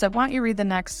heavier stuff. Why don't you read the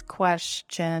next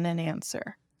question and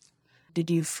answer?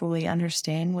 Did you fully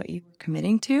understand what you were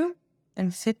committing to?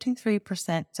 And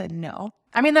 53% said no.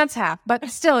 I mean, that's half, but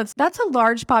still, that's a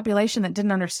large population that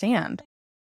didn't understand.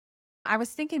 I was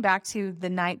thinking back to the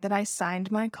night that I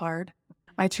signed my card,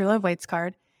 my True Love Waits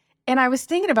card, and I was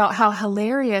thinking about how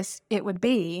hilarious it would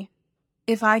be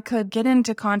if I could get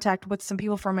into contact with some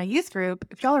people from my youth group.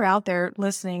 If y'all are out there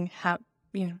listening,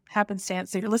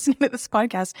 happenstance that you're listening to this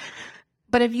podcast.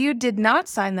 But if you did not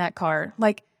sign that card,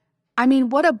 like, I mean,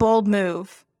 what a bold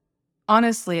move.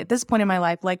 Honestly, at this point in my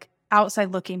life, like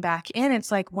outside looking back in,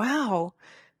 it's like, wow,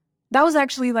 that was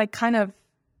actually like kind of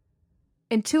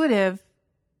intuitive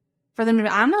for them to be,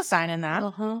 I'm not signing that.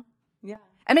 Yeah.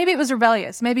 And maybe it was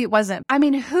rebellious. Maybe it wasn't. I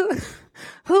mean, who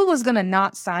was going to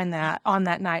not sign that on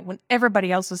that night when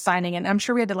everybody else was signing it? And I'm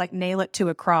sure we had to like nail it to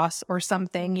a cross or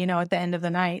something, you know, at the end of the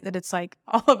night, that it's like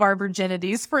all of our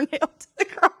virginities were nailed to the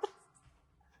cross.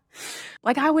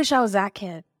 Like, I wish I was that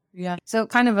kid. Yeah. So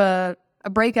kind of a a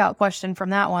breakout question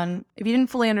from that one. If you didn't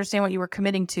fully understand what you were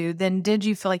committing to, then did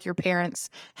you feel like your parents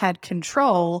had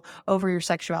control over your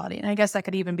sexuality? And I guess that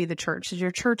could even be the church. Does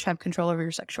your church have control over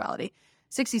your sexuality?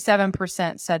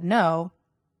 67% said no,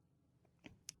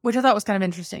 which I thought was kind of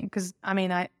interesting because, I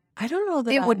mean, I don't know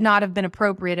that it would not have been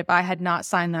appropriate if I had not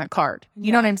signed that card.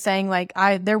 You know what I'm saying? Like,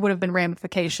 there would have been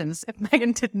ramifications if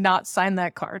Megan did not sign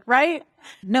that card, right?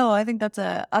 No, I think I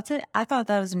thought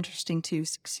that was interesting too,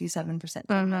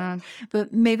 67%.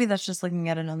 But maybe that's just looking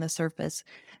at it on the surface.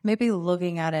 Maybe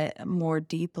looking at it more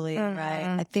deeply,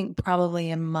 right? I think probably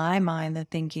in my mind, the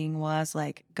thinking was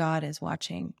like, God is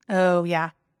watching. Oh,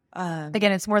 yeah.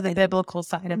 Again, it's more the biblical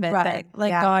side of it. Right.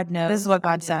 God knows. This is what God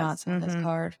I did says. not sign this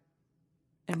card.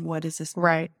 And what is this?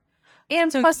 Right. And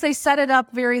plus, they set it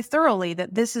up very thoroughly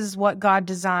that this is what God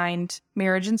designed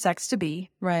marriage and sex to be.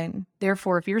 Right.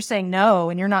 Therefore, if you're saying no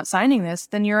and you're not signing this,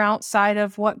 then you're outside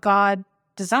of what God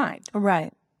designed.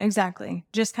 Right. Exactly.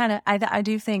 Just kind of, I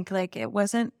do think like I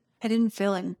didn't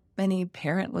feel like any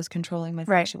parent was controlling my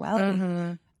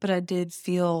sexuality, but I did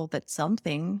feel that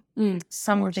something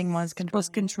was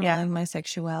controlling my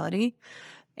sexuality,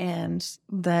 and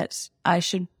that I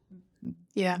should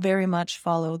very much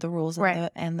follow the rules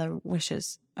and the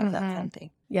wishes of that kind of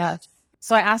thing. Yeah.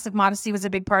 So I asked if modesty was a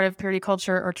big part of purity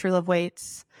culture or true love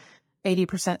waits.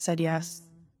 80% said yes.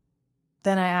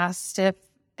 Then I asked if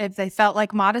they felt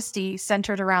like modesty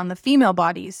centered around the female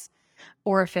bodies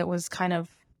or if it was kind of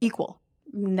equal.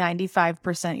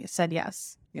 95% said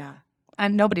yes. Yeah.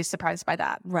 And nobody's surprised by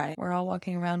that. Right. We're all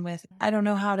walking around with, I don't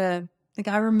know how to, like,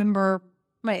 I remember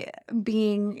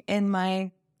being in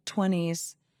my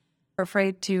 20s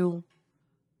afraid to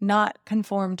not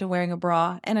conform to wearing a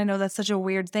bra. And I know that's such a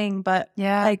weird thing, but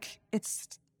like,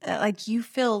 it's like you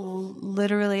feel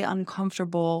literally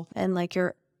uncomfortable and like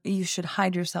you should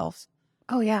hide yourself.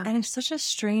 Oh, yeah. And it's such a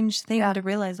strange thing to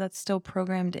realize that's still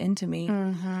programmed into me.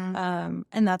 And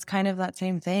that's kind of that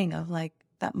same thing of like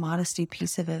that modesty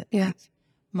piece of it. Yeah. Like,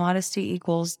 modesty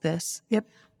equals this. Yep.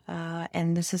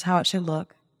 And this is how it should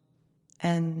look.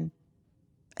 And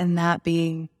that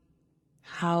being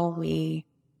how we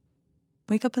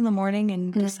wake up in the morning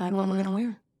and decide what we're going to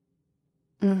wear.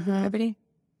 Everybody.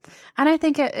 And I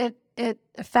think it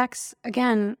affects,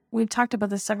 again, we've talked about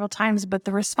this several times, but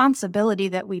the responsibility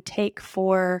that we take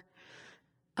for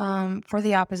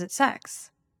the opposite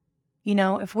sex. You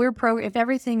know, if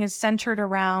everything is centered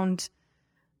around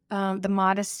the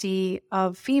modesty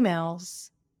of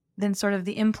females, then sort of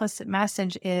the implicit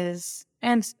message is,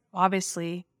 and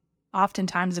obviously,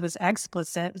 oftentimes it was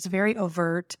explicit, it's very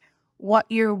overt, what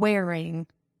you're wearing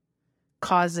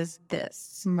causes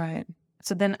this. Right.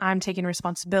 So then I'm taking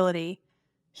responsibility.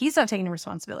 He's not taking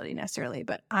responsibility necessarily,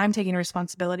 but I'm taking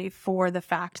responsibility for the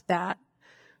fact that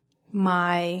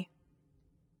my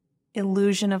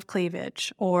illusion of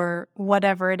cleavage or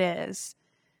whatever it is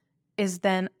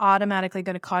then automatically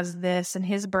going to cause this in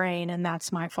his brain, and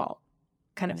that's my fault,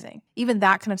 kind of thing. Even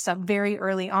that kind of stuff very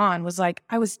early on was like,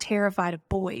 I was terrified of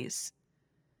boys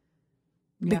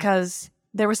because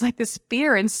there was like this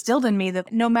fear instilled in me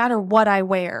that no matter what I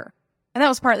wear, and that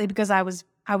was partly because I was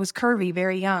curvy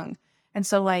very young. And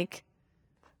so like,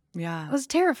 it was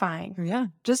terrifying. Yeah.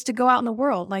 Just to go out in the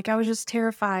world. Like I was just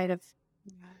terrified of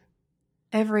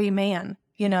every man,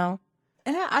 you know?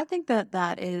 And I think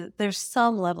there's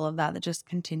some level of that just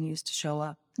continues to show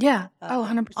up. Yeah.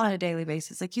 100%. On a daily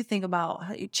basis. Like you think about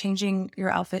changing your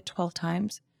outfit 12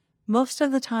 times. Most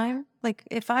of the time, like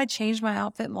if I change my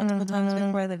outfit multiple times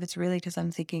before I live, it's really because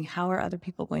I'm thinking, how are other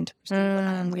people going to perceive what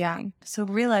I'm wearing? So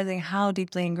realizing how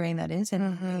deeply ingrained that is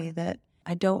in me, that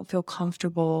I don't feel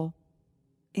comfortable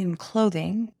in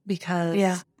clothing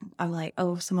because I'm like,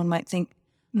 oh, someone might think,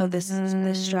 oh, this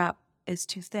strap is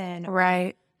too thin.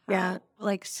 Right. Yeah.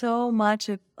 Like so much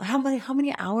of how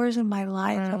many hours of my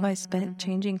life have I spent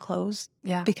changing clothes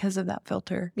because of that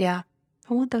filter? Yeah.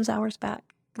 I want those hours back.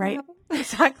 Right.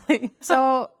 Exactly.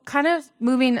 So kind of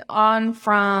moving on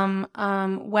from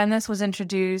when this was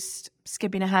introduced,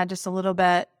 skipping ahead just a little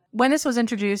bit. When this was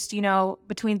introduced, you know,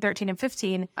 between 13 and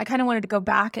 15, I kind of wanted to go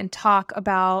back and talk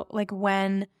about like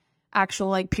when actual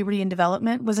like puberty and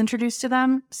development was introduced to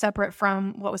them, separate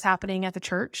from what was happening at the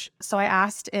church. So I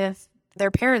asked if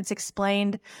their parents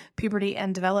explained puberty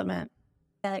and development.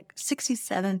 Like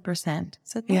 67%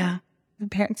 said, my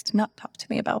parents did not talk to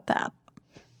me about that.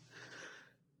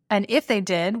 And if they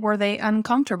did, were they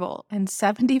uncomfortable? And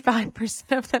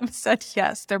 75% of them said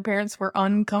yes, their parents were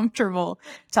uncomfortable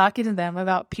talking to them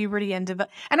about puberty and and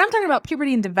I'm talking about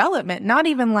puberty and development, not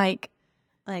even like,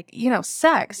 you know,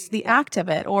 sex, the act of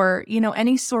it, or, you know,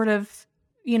 any sort of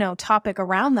topic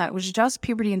around that. It was just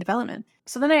puberty and development.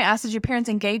 So then I asked, did your parents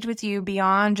engage with you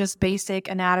beyond just basic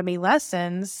anatomy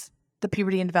lessons, the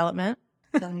puberty and development?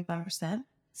 75%.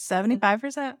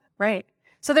 75%. Right.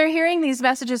 So they're hearing these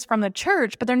messages from the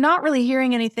church, but they're not really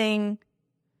hearing anything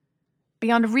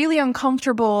beyond really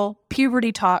uncomfortable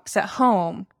puberty talks at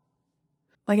home.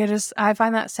 Like I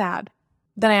find that sad.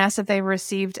 Then I asked if they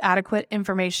received adequate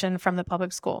information from the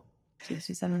public school.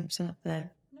 67% of the...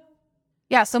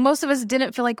 Yeah, so most of us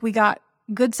didn't feel like we got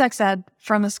good sex ed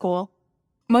from the school.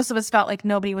 Most of us felt like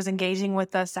nobody was engaging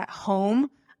with us at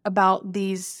home about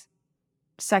these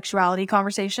sexuality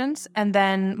conversations. And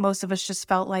then most of us just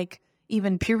felt like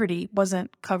even puberty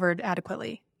wasn't covered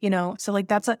adequately, So like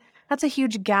that's a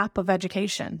huge gap of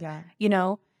education,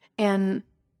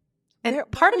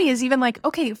 and part of me is even like,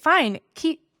 okay, fine,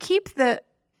 keep the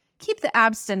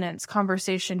abstinence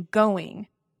conversation going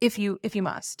if you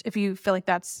must, if you feel like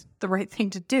that's the right thing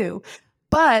to do.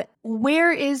 But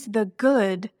where is the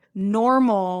good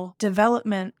normal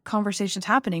development conversations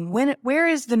happening? Where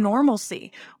is the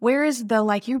normalcy? Where is the,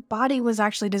 like, your body was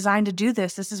actually designed to do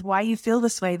this. This is why you feel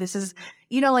this way. This is,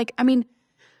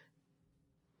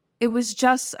 it was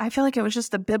just, I feel like it was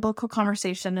just a biblical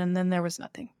conversation, and then there was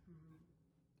nothing.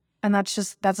 And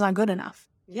that's not good enough.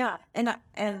 Yeah. And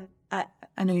I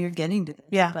know you're getting to this.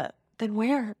 Yeah. But then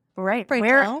where? Right. Right,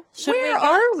 Where now,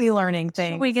 are we learning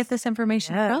things? Should we get this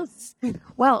information from?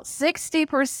 Well,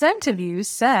 60% of you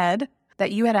said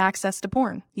that you had access to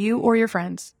porn, you or your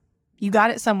friends. You got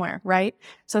it somewhere, right?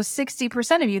 So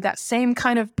 60% of you, that same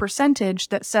kind of percentage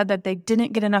that said that they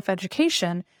didn't get enough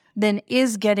education, then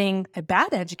is getting a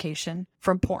bad education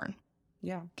from porn.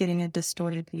 Yeah. Getting a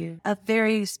distorted view, a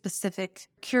very specific,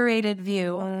 curated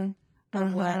view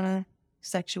of what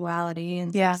sexuality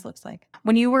and sex looks like.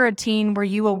 When you were a teen, were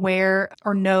you aware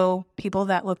or know people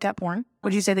that looked at porn?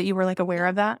 Would you say that you were, like, aware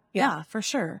of that? Yeah, for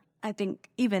sure. I think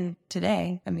even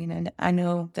today, and I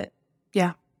know that,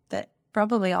 that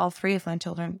probably all three of my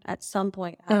children at some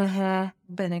point have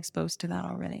been exposed to that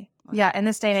already. Yeah, in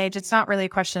this day and age, it's not really a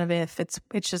question of if, it's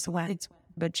just when.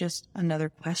 But just another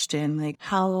question, like,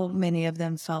 how many of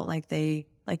them felt like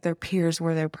their peers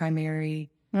were their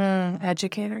primary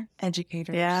educators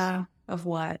of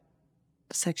what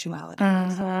sexuality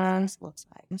looks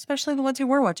like. Especially the ones who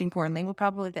were watching porn, they were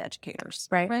probably the educators.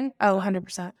 Right? Oh,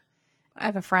 100%. I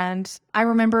have a friend. I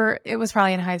remember it was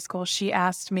probably in high school. She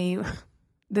asked me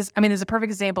this. There's a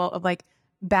perfect example of, like,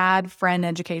 bad friend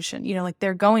education. Like,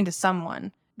 they're going to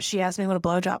someone. She asked me what a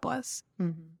blowjob was.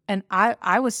 Mm-hmm. And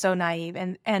I was so naive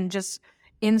and just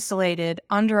insulated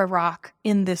under a rock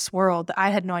in this world that I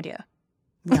had no idea.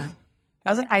 Yeah. I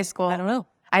was in high school. I don't know.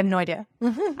 I have no idea. I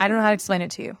don't know how to explain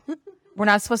it to you. We're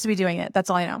not supposed to be doing it. That's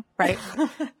all I know. Right.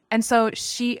 And so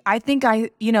I think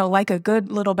like a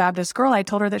good little Baptist girl, I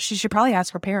told her that she should probably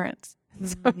ask her parents.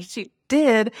 So she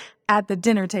did at the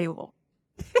dinner table.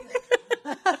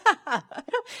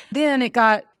 Then it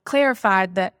got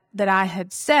clarified that I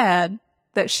had said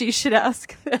that she should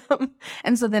ask them.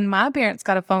 And so then my parents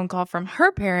got a phone call from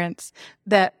her parents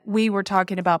that we were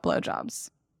talking about blowjobs.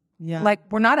 Yeah. Like,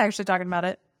 we're not actually talking about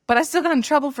it, but I still got in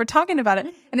trouble for talking about it.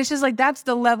 And it's just like, that's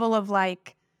the level of,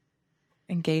 like,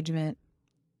 engagement.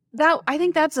 I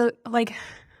think that's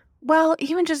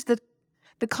even just the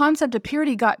concept of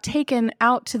purity got taken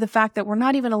out to the fact that we're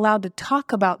not even allowed to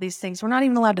talk about these things. We're not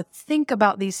even allowed to think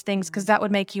about these things because that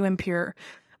would make you impure.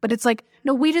 But it's like,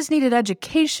 no, we just needed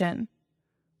education.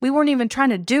 We weren't even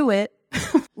trying to do it.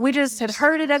 We just had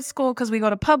heard it at school because we go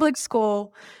to public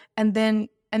school, and then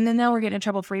now we're getting in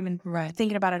trouble for even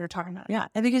thinking about it or talking about it. Yeah,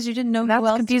 and because you didn't know.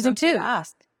 That's confusing too.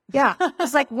 Yeah,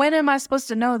 it's like, when am I supposed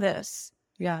to know this?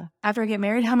 Yeah, after I get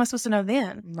married, how am I supposed to know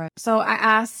then? Right. So I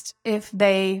asked if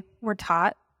they were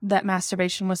taught that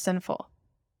masturbation was sinful.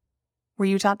 Were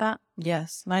you taught that?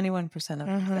 Yes, 91% of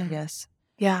them. Yes.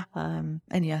 Yeah. And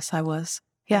yes, I was.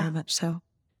 Yeah, very much so.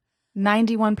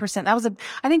 91%.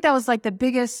 I think that was like the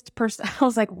biggest person. I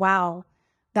was like, wow,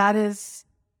 that's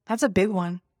a big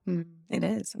one. It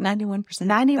is 91%.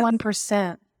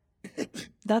 91%.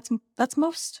 That's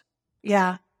most.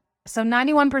 Yeah. So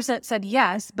 91% said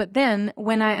yes, but then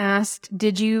when I asked,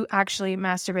 did you actually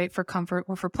masturbate for comfort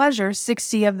or for pleasure,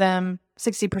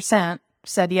 60%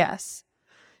 said yes.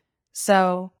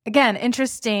 So again,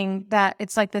 interesting that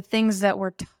it's like the things that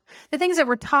we're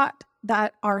taught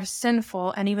that are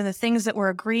sinful, and even the things that we're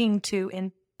agreeing to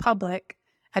in public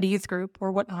at a youth group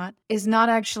or whatnot, is not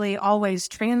actually always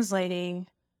translating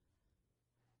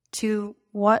to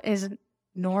what is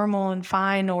normal and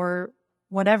fine or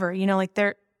whatever. Like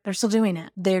they're still doing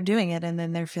it. They're doing it, and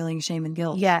then they're feeling shame and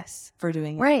guilt. Yes. For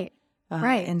doing it. Right.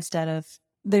 Right. Instead of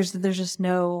there's just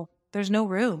no there's no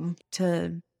room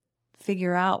to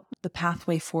figure out the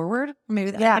pathway forward.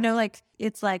 Maybe, Yeah. like,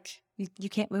 it's like you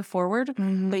can't move forward,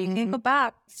 but you can't go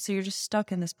back. So you're just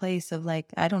stuck in this place of like,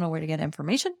 I don't know where to get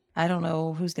information. I don't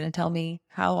know who's going to tell me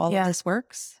how all of this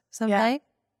works someday.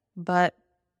 But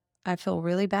I feel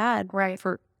really bad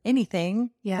for anything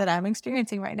that I'm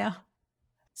experiencing right now.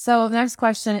 So the next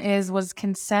question is, was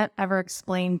consent ever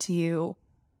explained to you?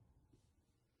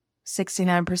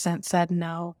 69% said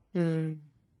no.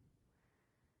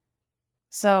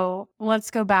 So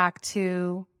let's go back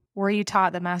to, were you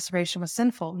taught that masturbation was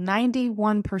sinful?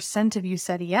 91% of you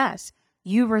said yes.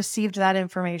 You received that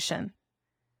information.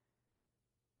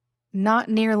 Not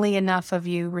nearly enough of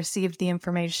you received the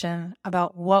information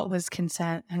about what was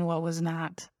consent and what was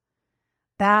not.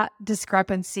 That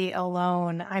discrepancy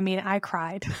alone, I mean, I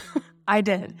cried. I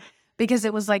did. Because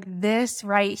it was like, this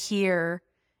right here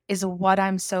is what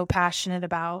I'm so passionate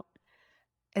about.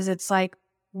 Is it's like,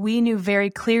 we knew very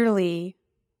clearly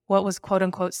what was quote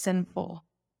unquote sinful.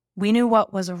 We knew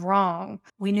what was wrong.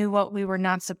 We knew what we were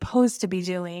not supposed to be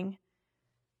doing.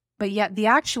 But yet the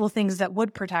actual things that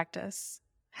would protect us,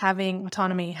 having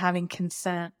autonomy, having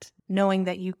consent, knowing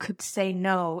that you could say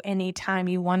no anytime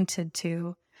you wanted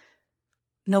to,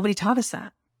 nobody taught us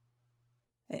that.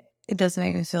 It does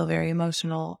make me feel very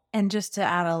emotional. And just to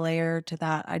add a layer to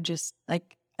that, I just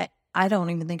like, I don't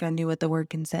even think I knew what the word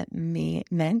consent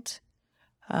meant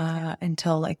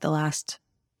until like the last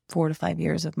 4 to 5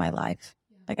 years of my life.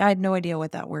 Like I had no idea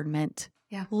what that word meant,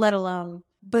 let alone,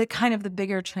 but kind of the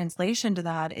bigger translation to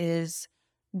that is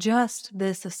just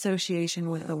this association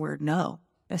with the word no,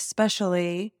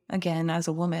 especially again, as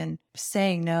a woman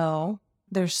saying no.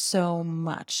 There's so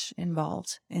much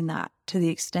involved in that, to the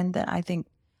extent that I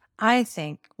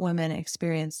think women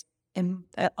experience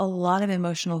a lot of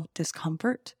emotional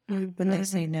discomfort when they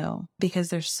say no, because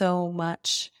there's so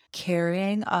much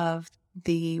carrying of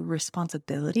the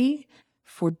responsibility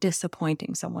for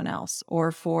disappointing someone else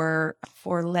or for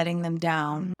letting them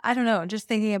down. I don't know. Just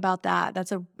thinking about that,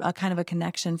 that's a kind of a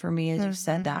connection for me as you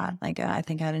said that. Like I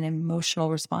think I had an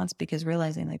emotional response because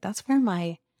realizing like that's where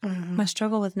my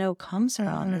struggle with no comes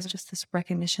from. It's just this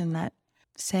recognition that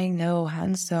saying no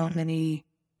had so many,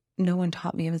 no one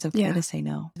taught me it was okay to say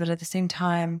no. But at the same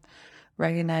time,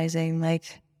 recognizing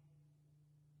like,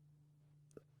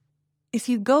 if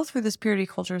you go through this purity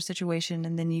culture situation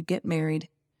and then you get married,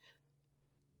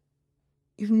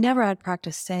 you've never had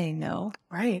practice saying no.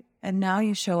 Right. And now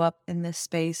you show up in this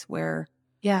space where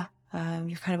you're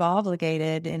kind of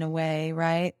obligated in a way,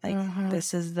 right? Like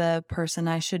this is the person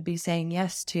I should be saying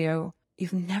yes to.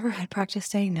 You've never had practice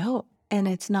saying no. And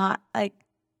it's not like,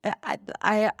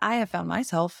 I have found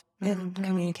myself in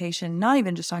communication, not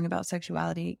even just talking about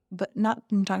sexuality, but not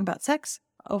talking about sex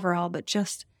overall, but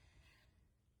just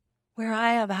where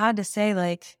I have had to say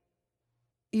like,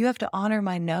 you have to honor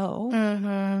my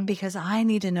no because I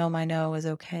need to know my no is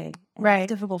okay. And Right.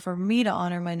 It's difficult for me to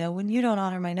honor my no when you don't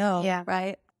honor my no. Yeah.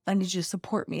 Right. I need you to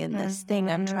support me in this thing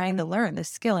I'm trying to learn, this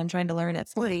skill I'm trying to learn at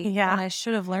 40. Yeah. And I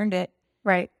should have learned it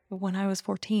when I was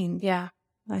 14. Yeah.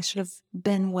 I should have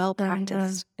been well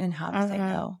practiced in how to say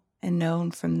no and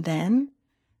known from then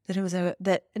that it was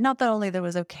that not that only that it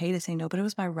was okay to say no, but it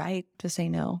was my right to say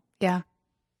no. Yeah.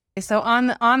 So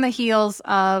on the heels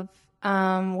of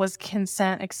was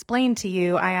consent explained to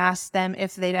you, I asked them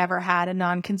if they'd ever had a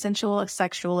non-consensual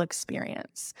sexual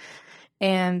experience.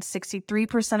 And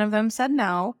 63% of them said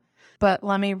no. But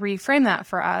let me reframe that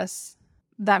for us.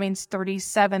 That means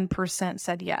 37%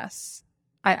 said yes.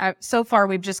 I so far,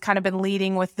 we've just kind of been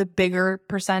leading with the bigger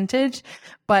percentage,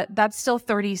 but that's still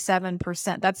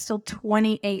 37%. That's still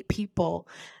 28 people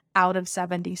out of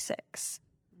 76.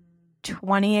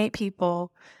 28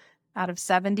 people out of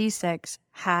 76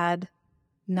 had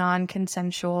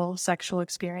non-consensual sexual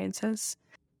experiences.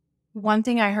 One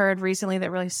thing I heard recently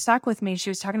that really stuck with me, she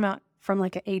was talking about from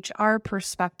like an HR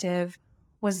perspective,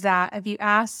 was that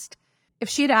if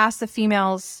she had asked the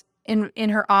females in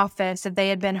her office if they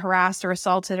had been harassed or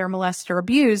assaulted or molested or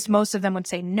abused, most of them would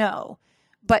say no.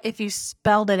 But if you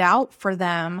spelled it out for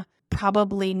them,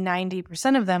 probably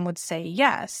 90% of them would say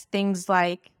yes. Things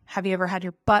like, have you ever had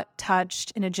your butt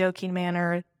touched in a joking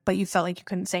manner, but you felt like you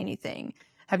couldn't say anything?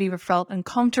 Have you ever felt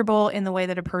uncomfortable in the way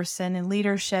that a person in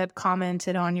leadership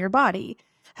commented on your body?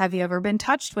 Have you ever been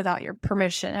touched without your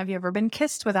permission? Have you ever been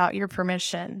kissed without your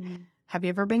permission? Have you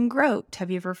ever been groped?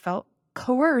 Have you ever felt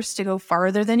coerced to go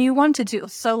farther than you wanted to?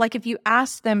 So like if you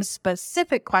ask them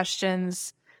specific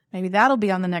questions, maybe that'll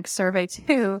be on the next survey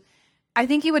too, I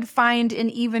think you would find an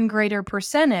even greater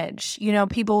percentage. You know,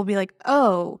 people will be like,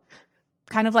 oh,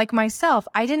 kind of like myself,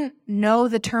 I didn't know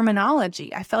the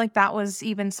terminology. I felt like that was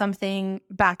even something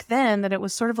back then, that it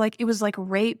was sort of like, it was like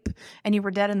rape and you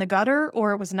were dead in the gutter,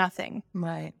 or it was nothing.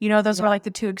 Right. You know, those were like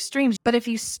the two extremes. But if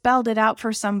you spelled it out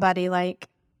for somebody, like,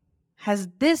 has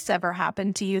this ever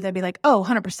happened to you? They'd be like, oh,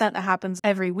 100% that happens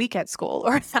every week at school,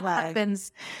 or that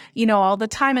happens, you know, all the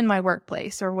time in my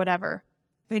workplace or whatever.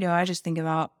 You know, I just think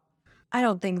about, I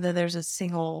don't think that there's a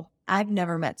single, I've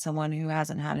never met someone who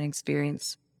hasn't had an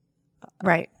experience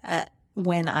Right.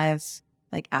 When I've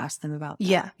like asked them about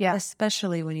that. Yeah.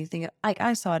 Especially when you think, like,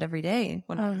 I saw it every day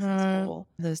when I was in school,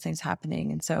 those things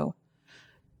happening. And so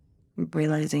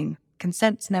realizing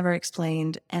consent's never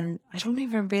explained, and I don't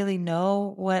even really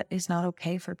know what is not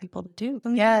okay for people to do. I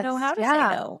don't even know how to say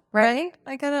no. Right?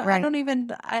 Like, I don't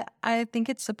even, I think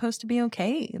it's supposed to be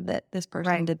okay that this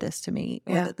person did this to me,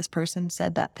 or that this person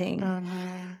said that thing.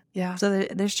 Yeah. So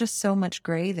there's just so much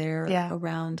gray there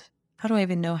around, how do I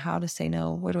even know how to say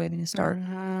no? Where do I even start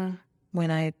when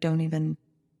I don't even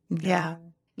know?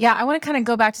 Yeah. I want to kind of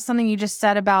go back to something you just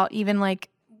said about even like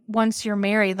once you're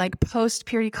married, like post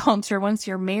purity culture, once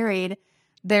you're married,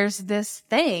 there's this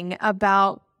thing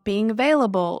about being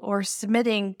available or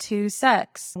submitting to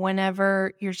sex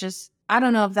whenever you're just, I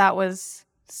don't know if that was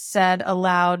said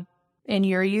aloud in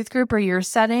your youth group or your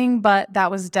setting, but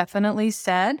that was definitely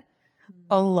said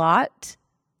a lot.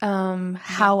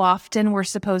 How often we're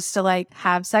supposed to like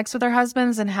have sex with our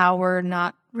husbands, and how we're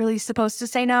not really supposed to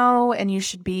say no, and you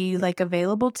should be like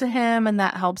available to him, and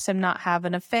that helps him not have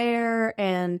an affair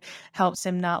and helps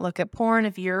him not look at porn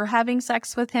if you're having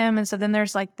sex with him. And so then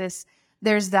there's like this,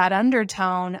 there's that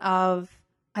undertone of,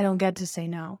 I don't get to say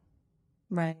no.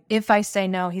 Right. If I say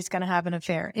no, he's going to have an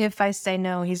affair. If I say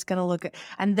no, he's going to look at,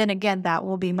 and then again, that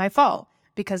will be my fault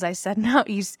because I said no.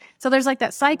 So there's like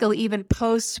that cycle, even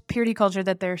post purity culture,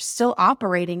 that they're still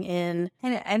operating in.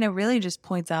 And it really just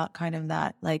points out kind of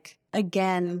that, like,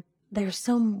 again, there's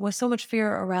was so much fear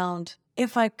around,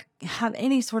 if I have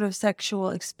any sort of sexual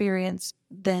experience,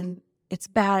 then it's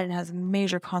bad and has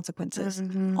major consequences.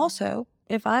 Also,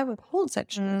 if I withhold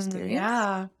sexual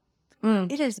experience,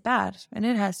 it is bad and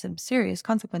it has some serious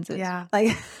consequences.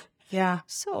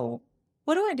 So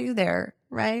what do I do there?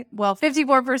 Right. Well,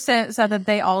 54% said that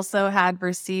they also had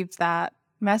received that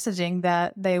messaging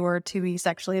that they were to be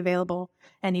sexually available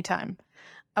anytime.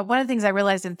 One of the things I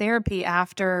realized in therapy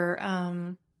after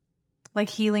like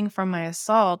healing from my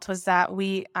assault was that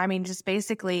just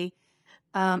basically,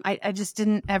 I just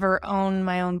didn't ever own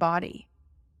my own body.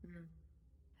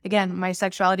 Again, my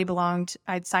sexuality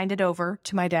I'd signed it over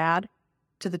to my dad,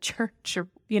 to the church, or,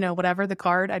 you know, whatever, the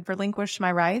card. I'd relinquished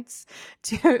my rights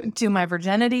to my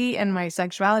virginity and my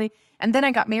sexuality. And then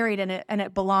I got married, and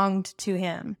it belonged to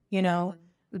him, you know.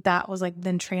 That was like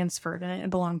then transferred, and it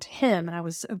belonged to him, and I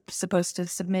was supposed to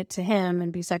submit to him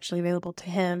and be sexually available to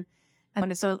him.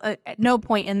 And so at no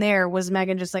point in there was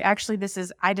Megan just like, actually,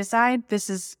 I decide this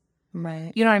is,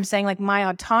 right. You know what I'm saying? Like my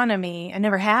autonomy, I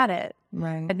never had it.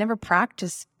 Right. I'd never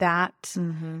practiced that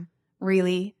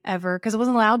really ever, because I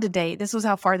wasn't allowed to date. This was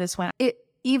how far this went.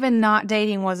 Even not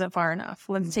dating wasn't far enough.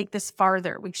 Let's take this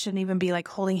farther. We shouldn't even be like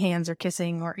holding hands or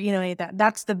kissing or, you know,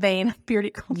 that's the vein of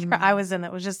purity culture I was in.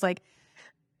 It was just like,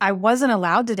 I wasn't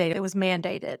allowed to date. It was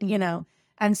mandated, you know?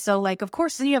 And so like, of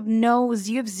course, you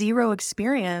have zero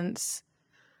experience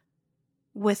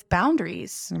with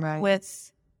boundaries,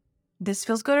 with this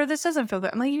feels good or this doesn't feel good.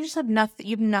 I'm like, you just have nothing.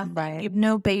 You have nothing. Right. You have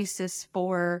no basis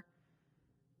for,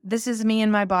 this is me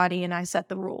and my body, and I set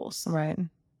the rules. Right.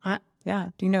 Yeah.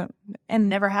 Do you know? And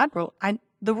never had rules.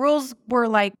 The rules were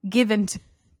like given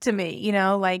to me, you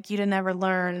know, like you didn't ever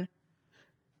learn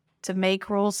to make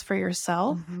rules for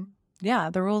yourself.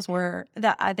 Yeah, the rules were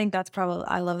that. I think that's probably,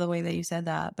 I love the way that you said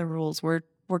that. The rules were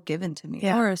given to me,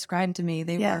 or ascribed to me.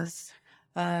 They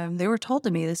were told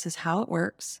to me, this is how it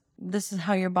works. This is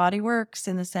how your body works,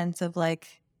 in the sense of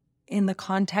like, in the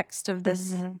context of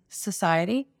this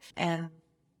society, and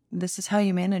this is how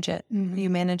you manage it.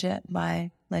 You manage it by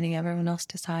letting everyone else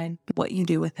decide what you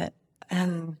do with it.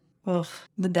 And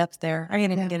the depth there. I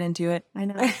can't even get into it. I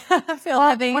know. I feel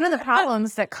heavy. One of the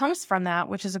problems that comes from that,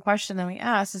 which is a question that we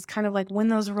ask, is kind of like when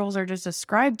those rules are just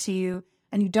ascribed to you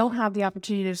and you don't have the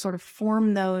opportunity to sort of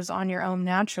form those on your own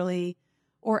naturally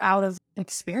or out of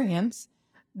experience,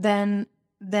 then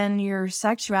your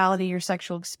sexuality, your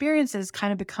sexual experiences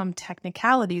kind of become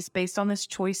technicalities based on this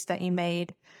choice that you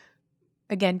made.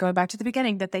 Again, going back to the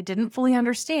beginning, that they didn't fully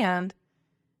understand.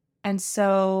 And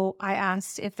so I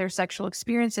asked if their sexual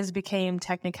experiences became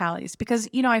technicalities, because,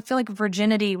 you know, I feel like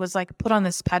virginity was like put on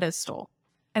this pedestal,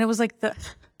 and it was like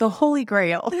the holy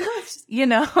grail, you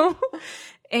know,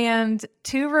 and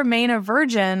to remain a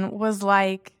virgin was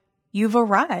like you've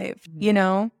arrived,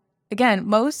 again,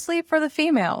 mostly for the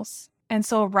females. And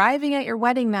so arriving at your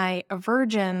wedding night, a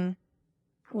virgin,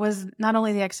 was not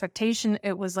only the expectation,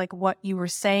 it was like what you were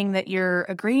saying that you're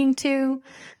agreeing to.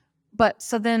 But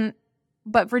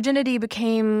virginity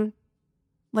became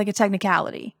like a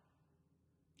technicality,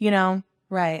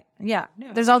 Right. Yeah.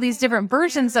 There's all these different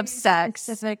versions of sex.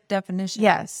 Specific definition.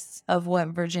 Yes. Of what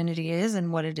virginity is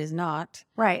and what it is not.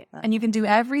 Right. And you can do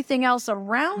everything else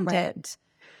around Right. it.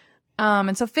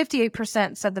 And so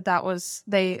 58% said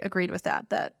they agreed with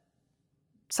that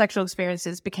sexual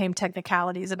experiences became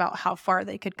technicalities about how far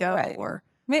they could go or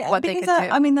what they could do.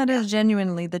 I mean, that is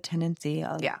genuinely the tendency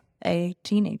of a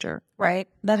teenager, right?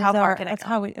 That's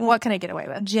what can I get away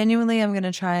with? Genuinely, I'm going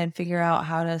to try and figure out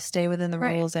how to stay within the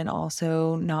rules and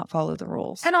also not follow the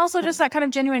rules. And also just that kind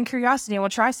of genuine curiosity. We'll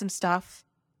try some stuff.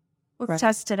 We'll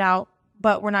test it out,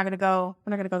 but we're not going to go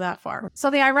that far.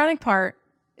 So the ironic part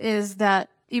is that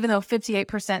even though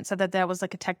 58% said that was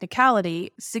like a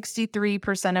technicality,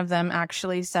 63% of them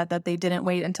actually said that they didn't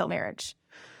wait until marriage.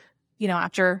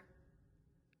 After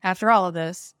all of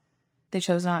this, they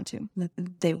chose not to.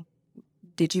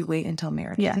 Did you wait until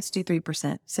marriage? Yeah.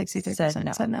 63%.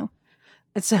 63% said no.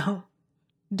 So,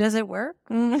 does it work?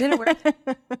 Did it work?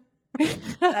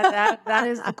 that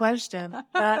is the question.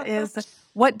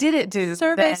 What did it do?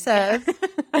 Survey says.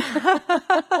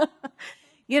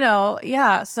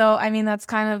 So I mean,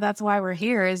 that's why we're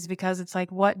here, is because it's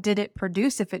like, what did it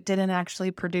produce if it didn't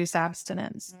actually produce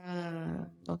abstinence?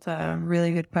 That's a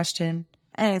really good question.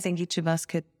 And I think each of us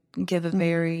could give a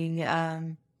very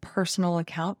personal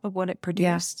account of what it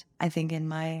produced. I think in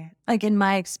my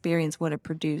experience, what it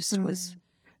produced was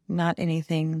not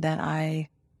anything that I,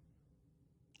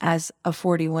 as a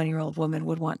 41-year-old woman,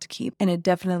 would want to keep. And it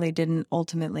definitely didn't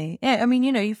ultimately. I mean,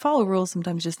 you follow rules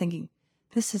sometimes just thinking,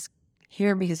 this is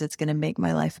here because it's going to make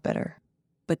my life better.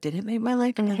 But did it make my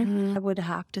life better? I would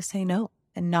have to say no.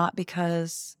 And not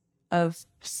because of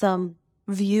some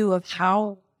view of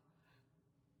how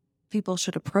people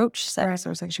should approach sex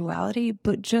or sexuality,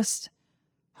 but just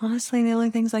honestly, the only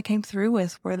things I came through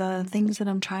with were the things that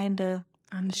I'm trying to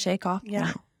shake off.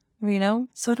 Yeah. Now,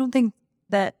 so I don't think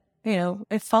that,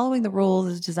 if following the rules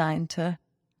is designed to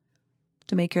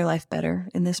make your life better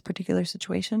in this particular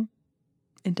situation,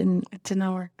 it did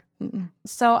not work. Mm-mm.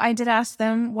 So I did ask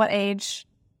them what age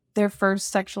their first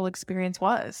sexual experience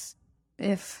was.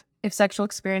 If sexual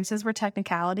experiences were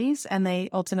technicalities and they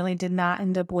ultimately did not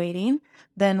end up waiting,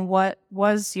 then what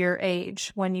was your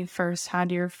age when you first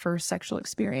had your first sexual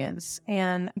experience?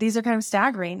 And these are kind of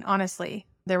staggering, honestly.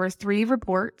 There were 3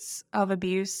 reports of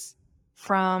abuse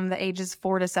from the ages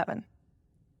 4 to 7.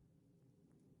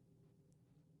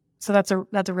 So that's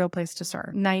a real place to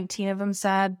start. 19 of them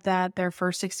said that their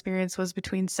first experience was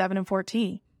between 7 and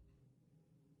 14.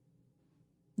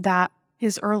 That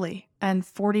is early. And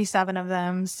 47 of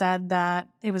them said that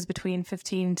it was between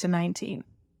 15 to 19.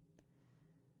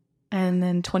 And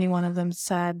then 21 of them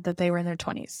said that they were in their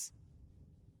 20s.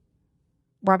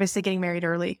 We're obviously getting married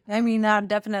early. I mean,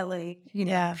 definitely,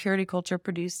 purity culture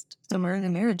produced some early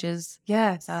marriages.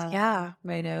 Yes.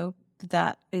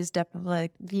 That is definitely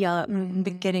like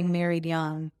getting married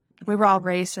young. We were all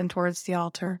racing towards the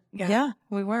altar. Yeah,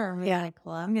 we were.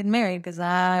 Well, I'm getting married because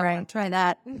I want to try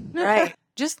that. Right.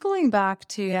 Just going back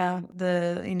to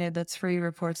the 3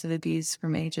 reports of abuse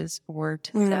from ages 4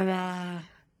 to 7.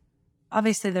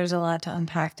 Obviously, there's a lot to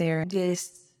unpack there.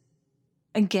 Just,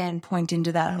 again, pointing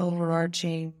to that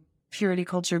overarching purity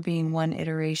culture being one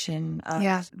iteration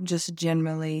of just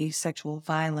generally sexual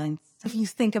violence. If you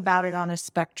think about it on a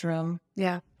spectrum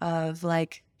of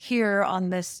like here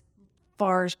on this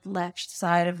far left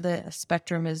side of the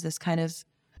spectrum is this kind of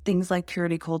things like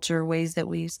purity culture, ways that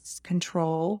we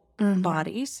control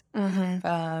bodies.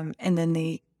 And then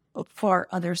the far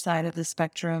other side of the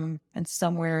spectrum and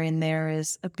somewhere in there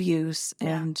is abuse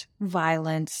and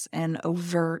violence and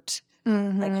overt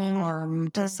like harm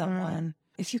to someone.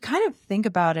 If you kind of think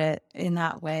about it in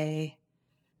that way,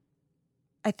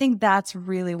 I think that's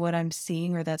really what I'm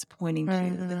seeing or that's pointing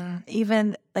to.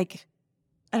 Even like,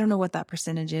 I don't know what that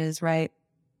percentage is, right?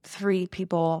 3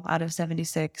 people out of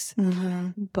 76.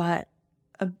 But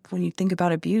when you think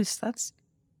about abuse, that's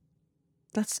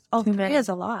all 3 is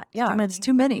a lot. Yeah, it's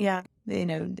too many. Yeah.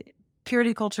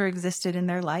 Purity culture existed in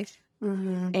their life.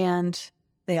 And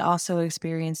they also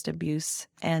experienced abuse.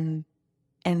 And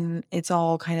it's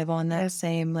all kind of on that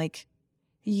same, like,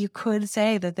 you could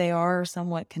say that they are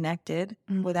somewhat connected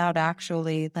without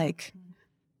actually like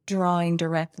drawing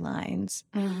direct lines,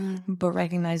 but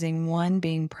recognizing one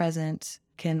being present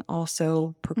can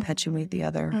also perpetuate the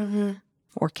other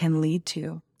or can lead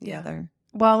to the other.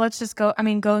 Well, let's just go. I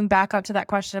mean, going back up to that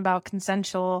question about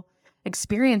consensual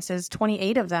experiences,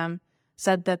 28 of them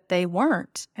said that they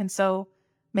weren't. And so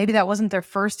maybe that wasn't their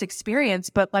first experience,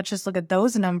 but let's just look at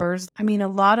those numbers. I mean, a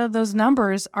lot of those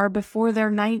numbers are before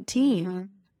they're 19. Mm-hmm.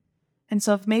 And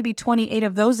so if maybe 28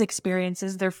 of those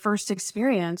experiences, their first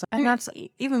experience, and that's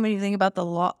even when you think about the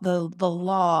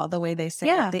law, the way they say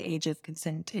the age of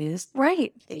consent is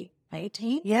right.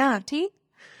 18. Yeah. 18.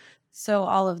 So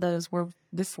all of those were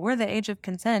before the age of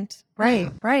consent.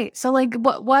 Right. Right. So like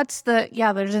what's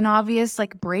there's an obvious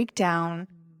like breakdown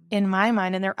in my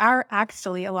mind. And there are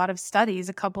actually a lot of studies,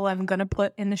 a couple I'm going to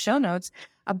put in the show notes,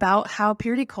 about how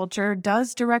purity culture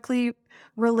does directly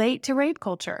relate to rape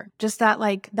culture. Just that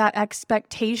like that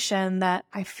expectation that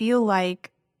I feel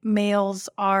like males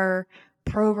are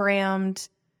programmed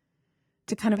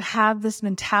to kind of have this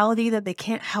mentality that they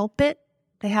can't help it.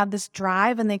 They have this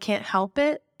drive and they can't help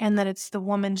it. And that it's the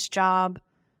woman's job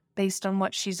based on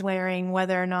what she's wearing,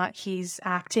 whether or not he's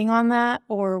acting on that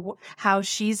or how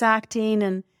she's acting.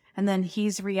 And then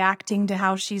he's reacting to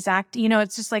how she's acting. You know,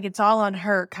 it's just like it's all on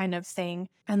her kind of thing.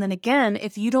 And then again,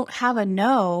 if you don't have a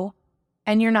no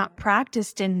and you're not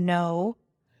practiced in no,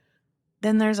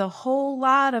 then there's a whole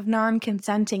lot of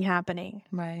non-consenting happening.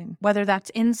 Right. Whether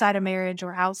that's inside a marriage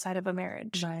or outside of a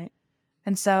marriage. Right.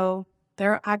 And so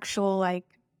there are actual like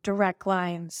direct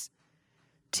lines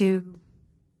to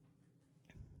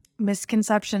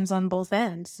misconceptions on both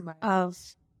ends of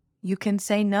you can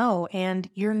say no and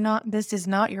this is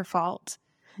not your fault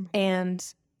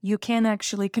and you can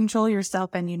actually control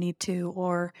yourself and you need to,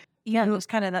 or it was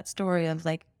kind of that story of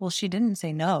like, well, she didn't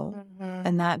say no.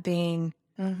 And that being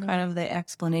kind of the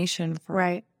explanation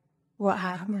for what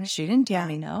happened. She didn't tell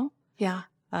me no. Yeah.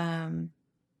 And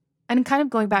kind of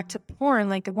going back to porn,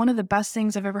 like one of the best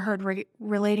things I've ever heard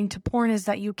relating to porn is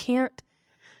that you can't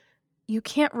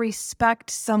respect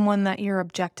someone that you're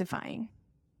objectifying.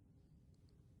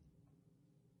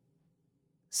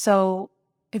 So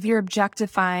if you're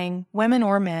objectifying women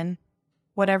or men,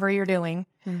 whatever you're doing,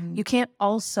 you can't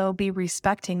also be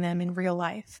respecting them in real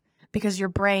life because your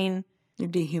brain... You're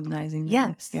dehumanizing them.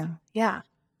 Yes. Yeah.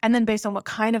 And then based on what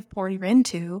kind of porn you're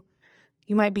into,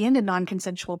 you might be into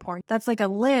non-consensual porn. That's like a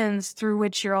lens through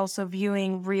which you're also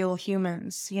viewing real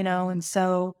humans, you know? And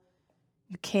so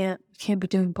you can't be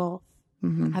doing both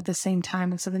at the same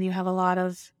time. And so then you have a lot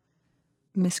of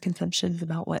misconceptions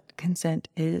about what consent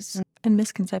is and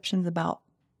misconceptions about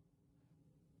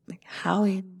like how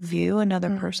we view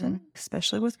another person,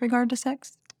 especially with regard to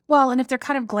sex. Well, and if they're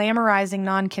kind of glamorizing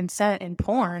non-consent in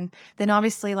porn, then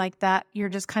obviously like that, you're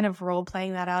just kind of role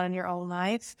playing that out in your own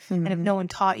life. And if no one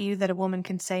taught you that a woman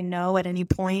can say no at any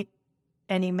point,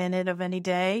 any minute of any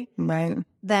day, right,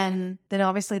 then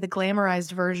obviously the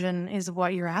glamorized version is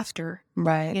what you're after,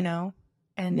 right? You know,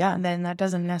 and then that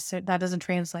doesn't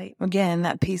translate. Again,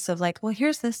 that piece of like, well,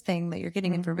 here's this thing that you're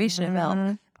getting information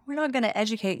about. We're not going to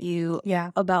educate you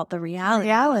about the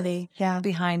reality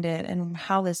behind it and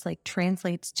how this like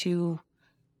translates to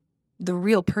the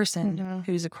real person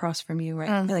who's across from you,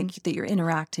 right? Like that you're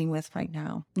interacting with right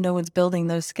now. No one's building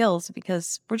those skills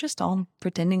because we're just all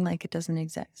pretending like it doesn't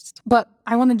exist. But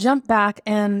I want to jump back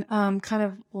and kind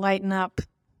of lighten up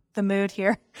the mood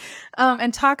here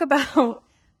and talk about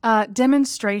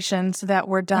demonstrations that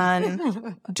were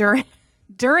done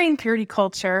during purity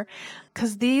culture,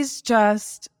 because these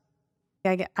just...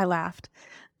 I laughed,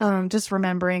 just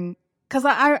remembering, because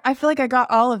I feel like I got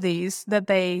all of these that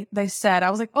they said. I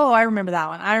was like, oh, I remember that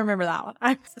one. I remember that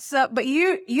one. But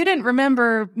you didn't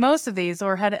remember most of these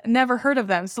or had never heard of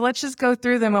them. So let's just go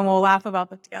through them and we'll laugh about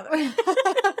them together.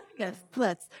 Yes,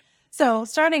 let's. So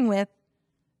starting with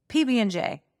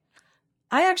PB&J.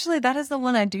 That is the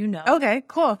one I do know. Okay,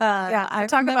 cool. I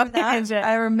talk about that.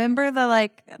 I remember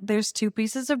there's two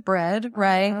pieces of bread,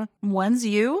 right? One's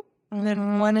you. And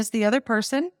then one is the other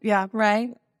person. Yeah.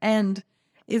 Right. And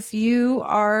if you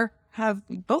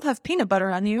both have peanut butter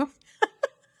on you,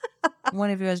 one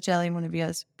of you has jelly and one of you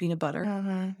has peanut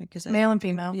butter. Because male and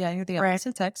female. Yeah, you're the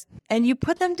opposite sex. And you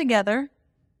put them together,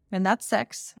 and that's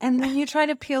sex. And then you try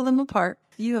to peel them apart.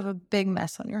 You have a big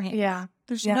mess on your hands. Yeah.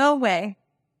 There's no way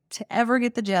to ever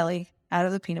get the jelly out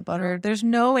of the peanut butter. There's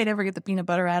no way to ever get the peanut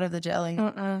butter out of the jelly.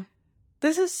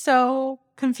 This is so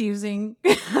confusing.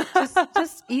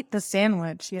 just eat the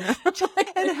sandwich, you know.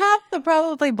 And half the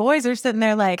probably boys are sitting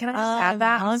there like, can I just have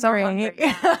that? I'm so hungry.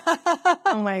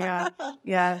 Oh my God.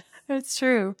 Yeah, it's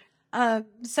true.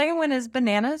 Second one is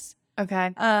bananas.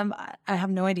 Okay. I have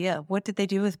no idea. What did they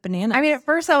do with bananas? I mean, at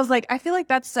first I was like, I feel like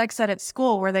that's sex ed at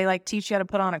school where they like teach you how to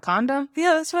put on a condom.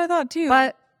 Yeah, that's what I thought too.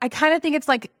 But I kind of think it's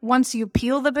like once you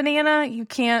peel the banana, you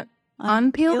can't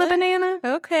unpeel the banana.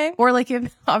 Okay. Or like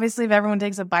if everyone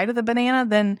takes a bite of the banana,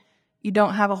 then you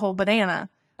don't have a whole banana.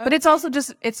 But it's also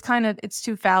just, it's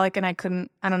too phallic and I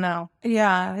don't know.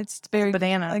 Yeah, it's very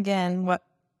Banana. Again, what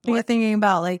you're thinking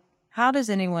about, like, how does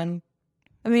anyone?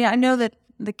 I mean, I know that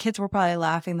the kids were probably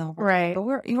laughing the whole time, Right.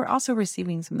 but you were also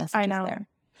receiving some messages I know. there.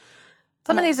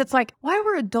 Some of these, it's like, why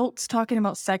were adults talking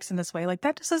about sex in this way? Like,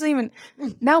 that just doesn't even,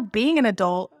 now being an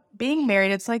adult, being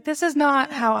married, it's like, this is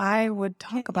not how I would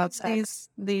talk about sex.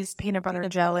 These Peanut butter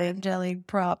jelly.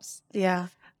 props. Yeah.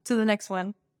 To the next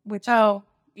one, which Oh,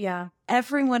 yeah.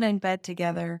 everyone in bed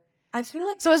together. I feel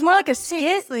like So it's more like a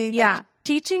skit. yeah,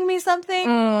 teaching me something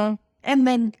Mm. and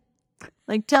then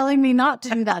like telling me not to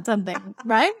do that something.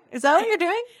 Right? Is that what you're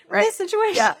doing? Right. This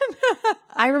situation. Yeah.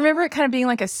 I remember it kind of being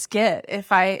like a skit if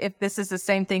this is the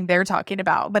same thing they're talking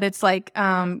about, but it's like,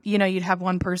 you'd have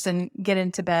one person get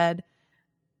into bed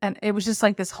and it was just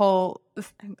like this whole,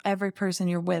 Every person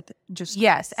you're with just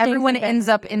yes, everyone in bed. ends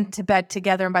up into bed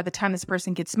together. And by the time this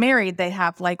person gets married, they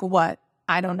have like what?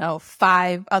 I don't know,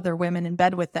 5 other women in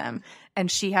bed with them. And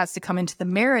she has to come into the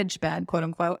marriage bed, quote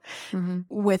unquote,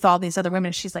 with all these other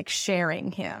women. She's like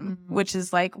sharing him, which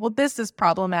is like, well, this is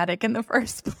problematic in the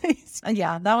first place.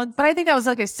 Yeah, that was But I think that was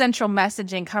like a central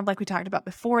messaging, kind of like we talked about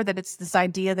before, that it's this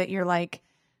idea that you're like,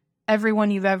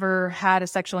 everyone you've ever had a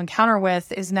sexual encounter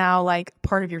with is now like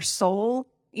part of your soul.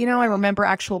 I remember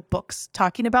actual books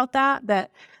talking about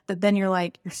that then you're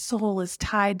like, your soul is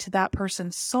tied to that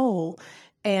person's soul.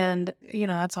 And,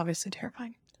 that's obviously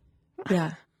terrifying.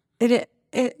 yeah. It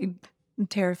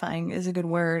terrifying is a good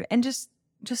word. And just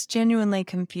genuinely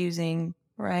confusing,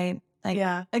 right? Like,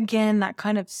 Yeah. again, that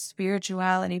kind of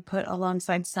spirituality put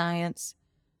alongside science.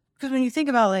 Because when you think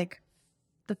about like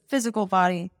the physical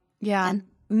body Yeah. and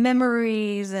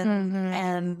memories and Mhm.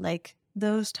 and like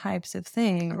those types of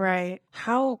things, Right.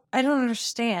 how I don't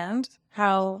understand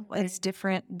how it's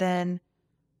different than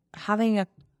having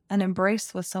an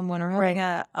embrace with someone or having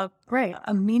Right.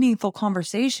 a meaningful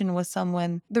conversation with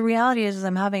someone. The reality is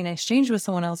I'm having an exchange with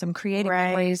someone else. I'm creating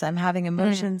Right. ways. I'm having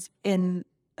emotions in,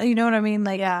 you know what I mean?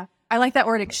 Like, Yeah. I like that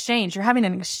word exchange. You're having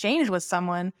an exchange with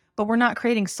someone, but we're not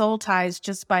creating soul ties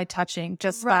just by touching,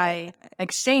 just by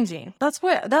exchanging. that's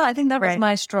what, I think that was Right.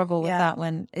 my struggle with Yeah. that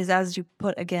one is as you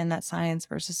put, again, that science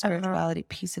versus spirituality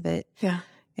piece of it. Yeah.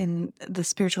 And the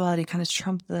spirituality kind of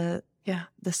trumped the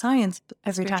science. But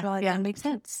Every time. spirituality Yeah. didn't make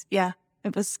sense. Yeah.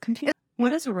 It was confusing.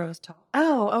 What is a rose talk?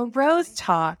 Oh, a rose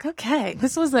talk. Okay.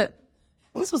 This was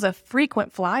a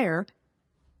frequent flyer.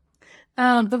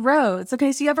 The rose.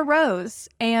 Okay, so you have a rose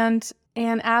and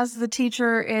as the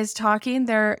teacher is talking,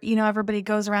 everybody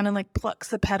goes around and like plucks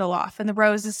the petal off, and the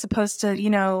rose is supposed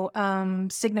to,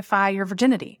 signify your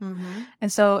virginity.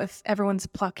 And so if everyone's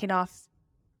plucking off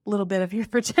a little bit of your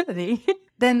virginity,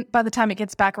 then by the time it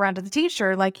gets back around to the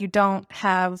teacher, like you don't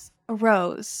have a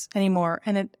rose anymore.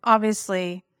 And it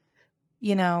obviously,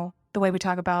 the way we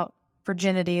talk about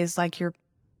virginity is like your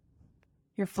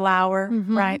flower,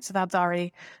 right? So that's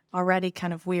already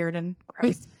kind of weird and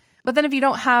gross. But then if you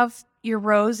don't have your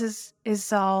rose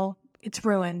it's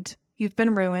ruined. You've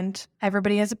been ruined.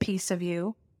 Everybody has a piece of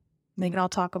you. They can all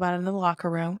talk about it in the locker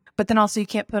room. But then also you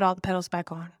can't put all the petals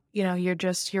back on.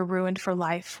 You're ruined for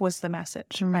life was the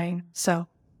message, right? So,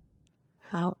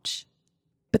 Ouch.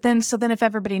 but then if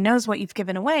everybody knows what you've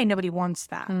given away, nobody wants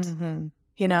that,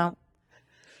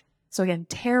 So again,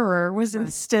 terror was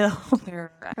instilled.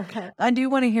 Okay. I do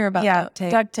want to hear about Yeah, duct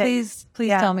tape. duct tape. Please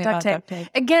Yeah, tell me duct about duct tape.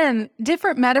 Again,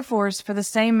 different metaphors for the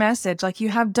same message. Like you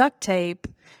have duct tape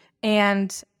and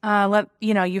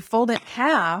you fold it in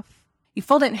half. You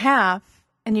fold it in half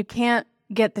and you can't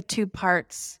get the two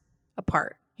parts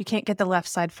apart. You can't get the left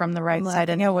side from the right side.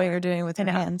 I know what you're doing with your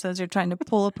hands as you're trying to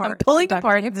pull apart. I'm pulling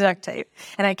apart the duct tape.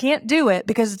 And I can't do it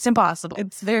because it's impossible.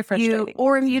 It's very frustrating.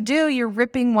 Or if you do, you're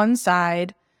ripping one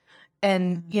side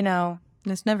and,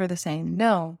 It's never the same.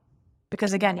 no.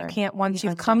 Because again, you can't, once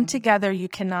you've come together, you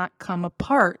cannot come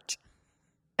apart.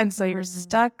 And so you're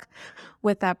stuck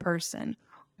with that person.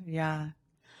 Yeah.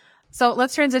 So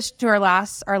let's transition to our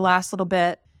last little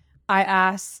bit. I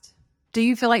asked, do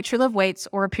you feel like true love waits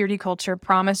or a purity culture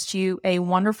promised you a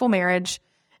wonderful marriage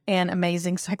and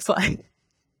amazing sex life?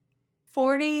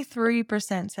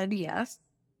 43% said yes.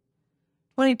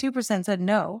 22% said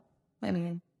no.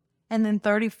 And then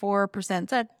 34%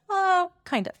 said, oh,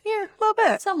 kind of. Yeah, a little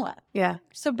bit. Somewhat. Yeah.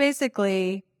 So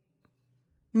basically,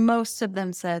 most of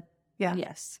them said Yeah.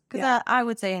 yes. Because I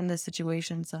would say in this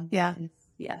situation, Yeah.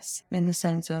 yes. In the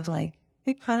sense of like,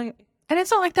 it kind of, And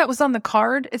it's not like that was on the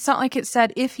card. It's not like it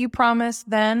said, if you promise,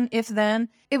 then, if then.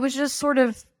 It was just sort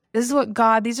of, these are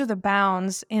the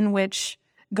bounds in which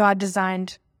God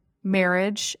designed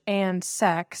marriage and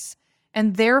sex.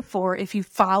 And therefore, if you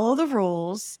follow the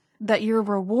rules, that you're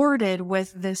rewarded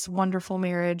with this wonderful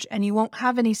marriage and you won't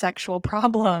have any sexual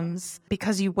problems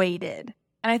because you waited.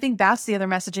 And I think that's the other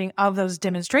messaging of those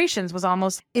demonstrations was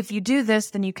almost, if you do this,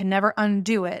 then you can never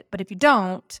undo it. But if you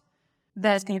don't,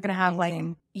 then you're going to have like,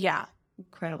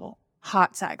 incredible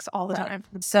hot sex all the time.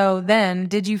 So then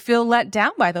did you feel let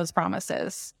down by those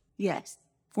promises? Yes.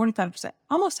 45%,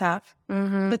 almost half.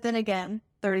 Mm-hmm. But then again,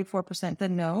 34%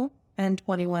 said no, and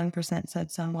 21% said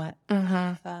somewhat.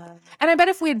 Mm-hmm. And I bet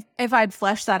if I'd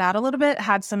fleshed that out a little bit,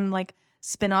 had some like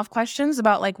spin-off questions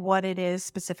about like what it is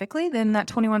specifically, then that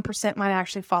 21% might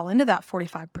actually fall into that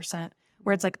 45%,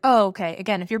 where it's like, oh, okay.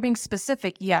 Again, if you're being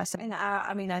specific, yes. And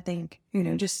I think,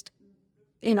 just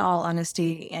in all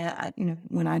honesty,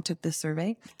 when I took this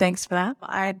survey, Thanks for that.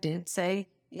 I did say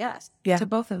yes Yeah. to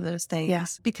both of those things.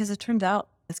 Yes. Because it turned out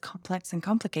it's complex and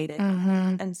complicated.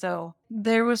 Mm-hmm. And so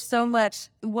there was so much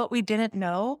what we didn't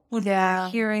know with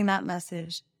hearing that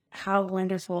message, how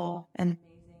wonderful and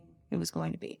amazing it was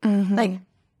going to be. Mm-hmm. Like,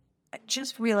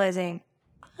 just realizing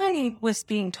I was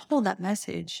being told that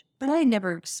message, but I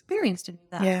never experienced any of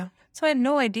that. Yeah. So I had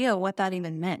no idea what that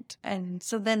even meant. And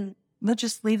so then that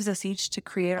just leaves us each to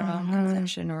create our own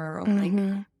conception or our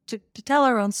own, to tell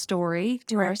our own story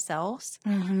to ourselves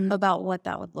about what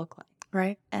that would look like.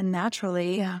 Right. And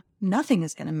naturally, nothing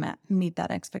is going to meet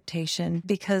that expectation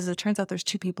because it turns out there's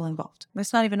two people involved.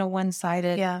 It's not even a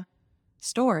one-sided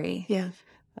story. Yeah.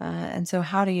 And so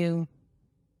how do you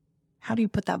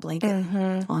put that blanket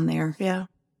on there? Yeah.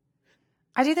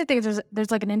 I do think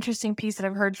there's like an interesting piece that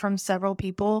I've heard from several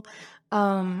people,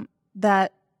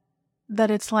 that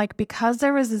it's like, because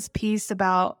there was this piece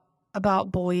about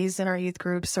boys in our youth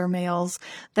groups or males,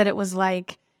 that it was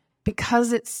like,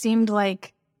 because it seemed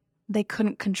like they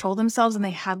couldn't control themselves and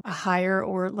they had a higher,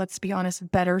 or let's be honest,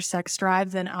 better sex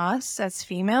drive than us as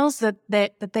females, that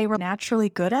they were naturally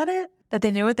good at it, that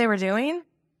they knew what they were doing.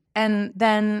 And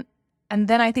then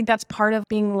I think that's part of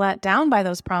being let down by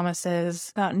those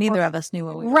promises. Neither of us knew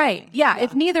what we were Right. doing. Yeah.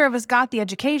 If neither of us got the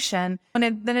education,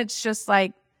 then it's just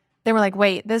like, they were like,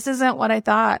 wait, this isn't what I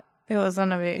thought it was going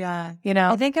to be. Yeah.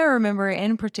 I think I remember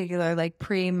in particular, like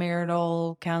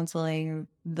premarital counseling,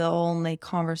 the only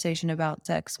conversation about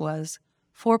sex was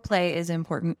foreplay is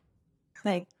important.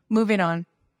 Like, moving on.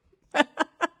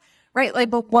 Right.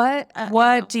 Like, but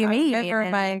what do you mean?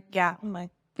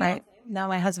 Right. Now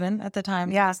my husband at the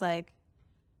time was like,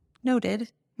 noted.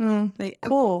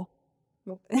 Cool.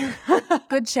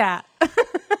 Good chat.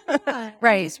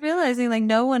 Right. Just realizing like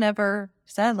no one ever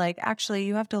said like, actually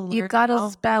you have to learn. You've got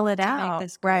to spell it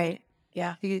out. Right.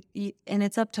 Yeah. And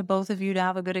it's up to both of you to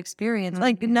have a good experience.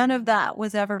 Like none of that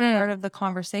was ever part of the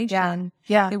conversation.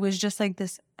 Yeah. It was just like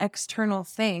this external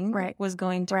thing was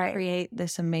going to create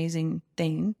this amazing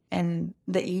thing. And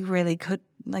that you really could,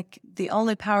 like, the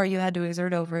only power you had to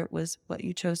exert over it was what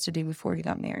you chose to do before you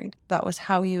got married. That was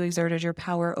how you exerted your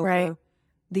power over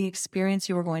the experience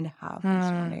you were going to have once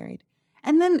you were married.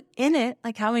 And then in it,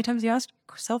 like, how many times you ask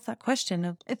yourself that question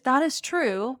of, if that is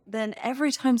true, then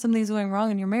every time something's going wrong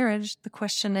in your marriage, the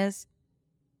question is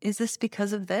this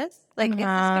because of this? Like, is this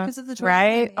because of the choice?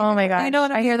 Right? Oh my gosh.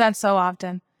 I hear that so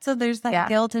often. So there's that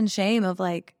guilt and shame of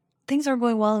like, things aren't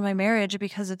going well in my marriage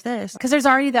because of this. Because there's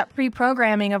already that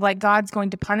pre-programming of like, God's going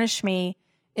to punish me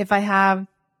if I have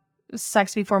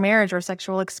sex before marriage or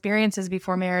sexual experiences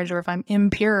before marriage, or if I'm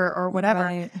impure or whatever.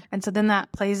 Right. And so then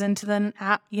that plays into then,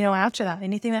 after that,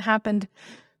 anything that happened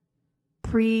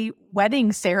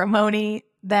pre-wedding ceremony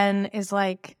then is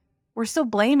like, we're still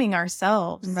blaming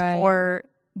ourselves for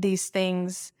these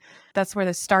things. That's where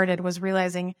this started, was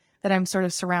realizing that I'm sort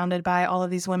of surrounded by all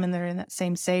of these women that are in that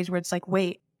same stage where it's like,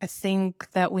 wait, I think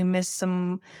that we missed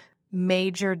some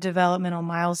major developmental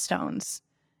milestones,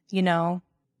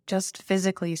 just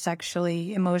physically,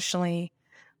 sexually, emotionally,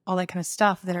 all that kind of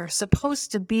stuff that are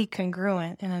supposed to be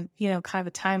congruent in a, kind of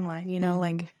a timeline,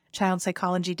 like child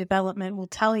psychology development will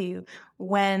tell you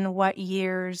what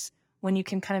years, when you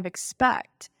can kind of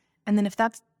expect. And then if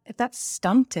that's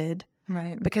stunted,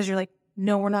 because you're like,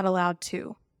 no, we're not allowed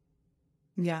to.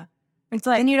 Yeah. It's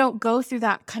like, and you don't go through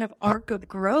that kind of arc of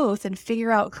growth and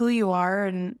figure out who you are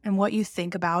and what you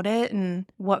think about it and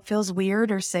what feels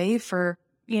weird or safe or,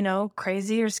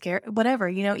 crazy or scary, whatever,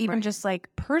 even just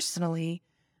like personally.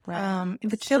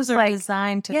 If it feels like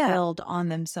designed to build on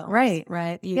themselves. Right.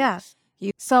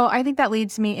 So I think that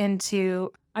leads me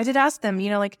into, I did ask them,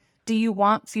 do you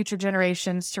want future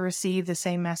generations to receive the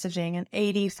same messaging? And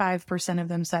 85% of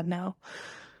them said no.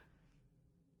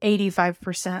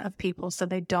 85% of people said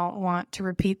they don't want to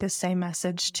repeat the same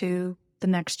message to the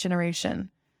next generation.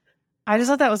 I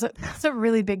just thought that's a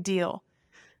really big deal.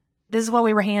 this is what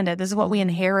we were handed. This is what we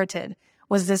inherited,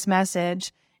 was this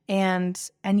message. And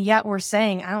yet we're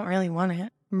saying, I don't really want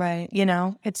it. Right. You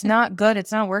know, it's not good.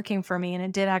 It's not working for me. And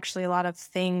it did actually a lot of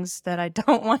things that I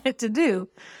don't want it to do.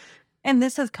 And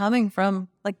this is coming from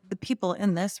like the people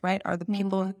in this, right? Are the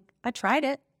people who, I tried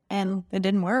it and it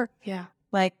didn't work. Yeah.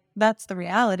 Like that's the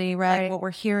reality, right? Right. What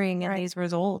we're hearing in these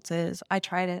results is I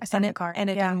tried it I sent and the card. and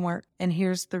it Yeah. didn't work. And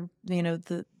here's the, you know,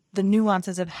 the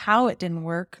nuances of how it didn't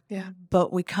work. Yeah.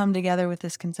 But we come together with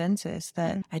this consensus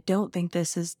that I don't think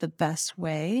this is the best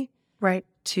way Right.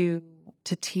 to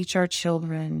teach our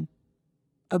children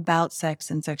about sex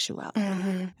and sexuality.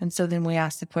 And so then we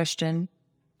ask the question,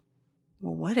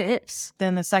 well, what is?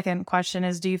 Then the second question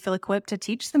is, do you feel equipped to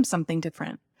teach them something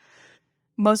different?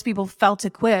 Most people felt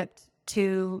equipped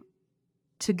to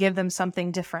give them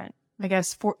something different. I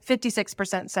guess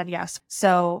 56% said yes.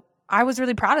 So I was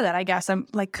really proud of that, I guess. I'm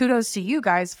like, kudos to you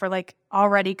guys for like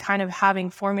already kind of having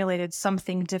formulated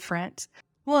something different.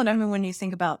 Well, and I mean, when you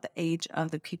think about the age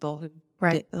of the people who,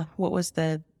 Right. what was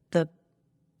the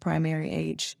primary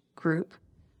age group?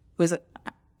 Was it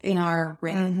in our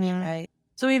range, right?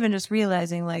 So even just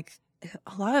realizing like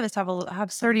a lot of us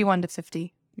have 31 to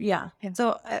 50. Yeah.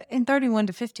 So in 31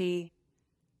 to 50,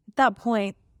 at that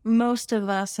point, most of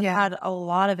us have had a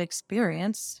lot of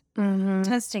experience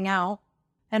testing out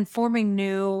and forming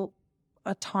new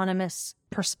autonomous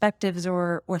perspectives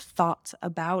or thoughts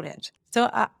about it. So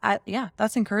yeah,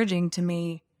 that's encouraging to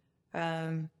me,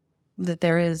 that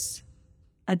there is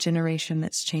a generation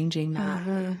that's changing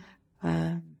that.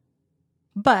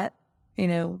 But, you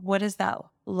know, what does that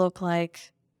look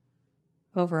like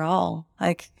overall?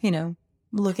 Like, you know,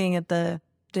 looking at the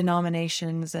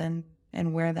denominations and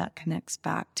where that connects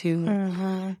back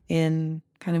to in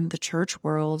kind of the church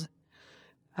world.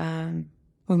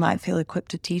 We might feel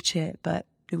equipped to teach it, but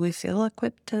do we feel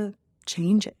equipped to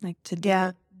change it? Like to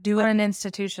do it on an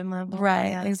institution level. Right,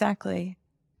 Yeah. exactly.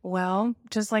 Well,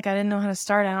 just like I didn't know how to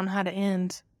start, I don't know how to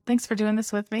end. Thanks for doing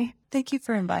this with me. Thank you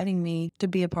for inviting me to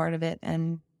be a part of it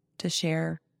and to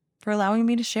share, for allowing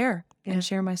me to share and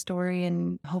share my story.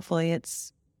 And hopefully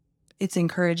it's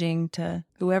encouraging to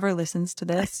whoever listens to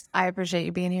this. I appreciate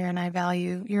you being here, and I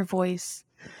value your voice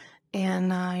and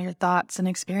your thoughts and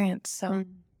experience. So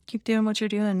Keep doing what you're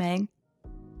doing, Meg.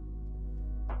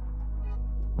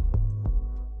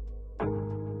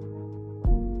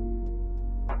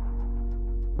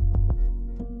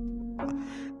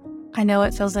 I know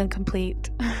it feels incomplete.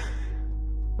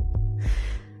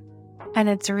 And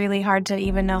it's really hard to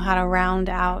even know how to round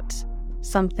out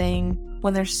something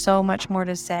when there's so much more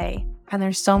to say and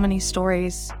there's so many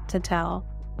stories to tell.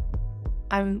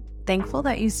 I'm thankful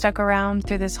that you stuck around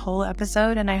through this whole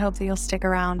episode, and I hope that you'll stick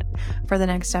around for the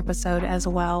next episode as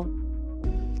well.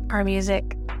 Our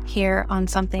music here on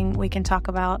Something We Can Talk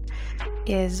About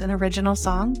is an original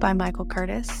song by Michael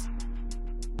Curtis.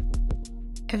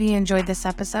 If you enjoyed this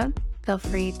episode, feel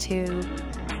free to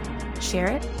share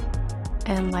it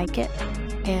and like it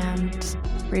and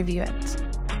review it.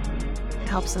 It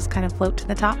helps us kind of float to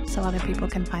the top so other people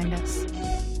can find us.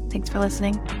 Thanks for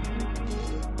listening.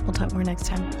 We'll talk more next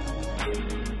time.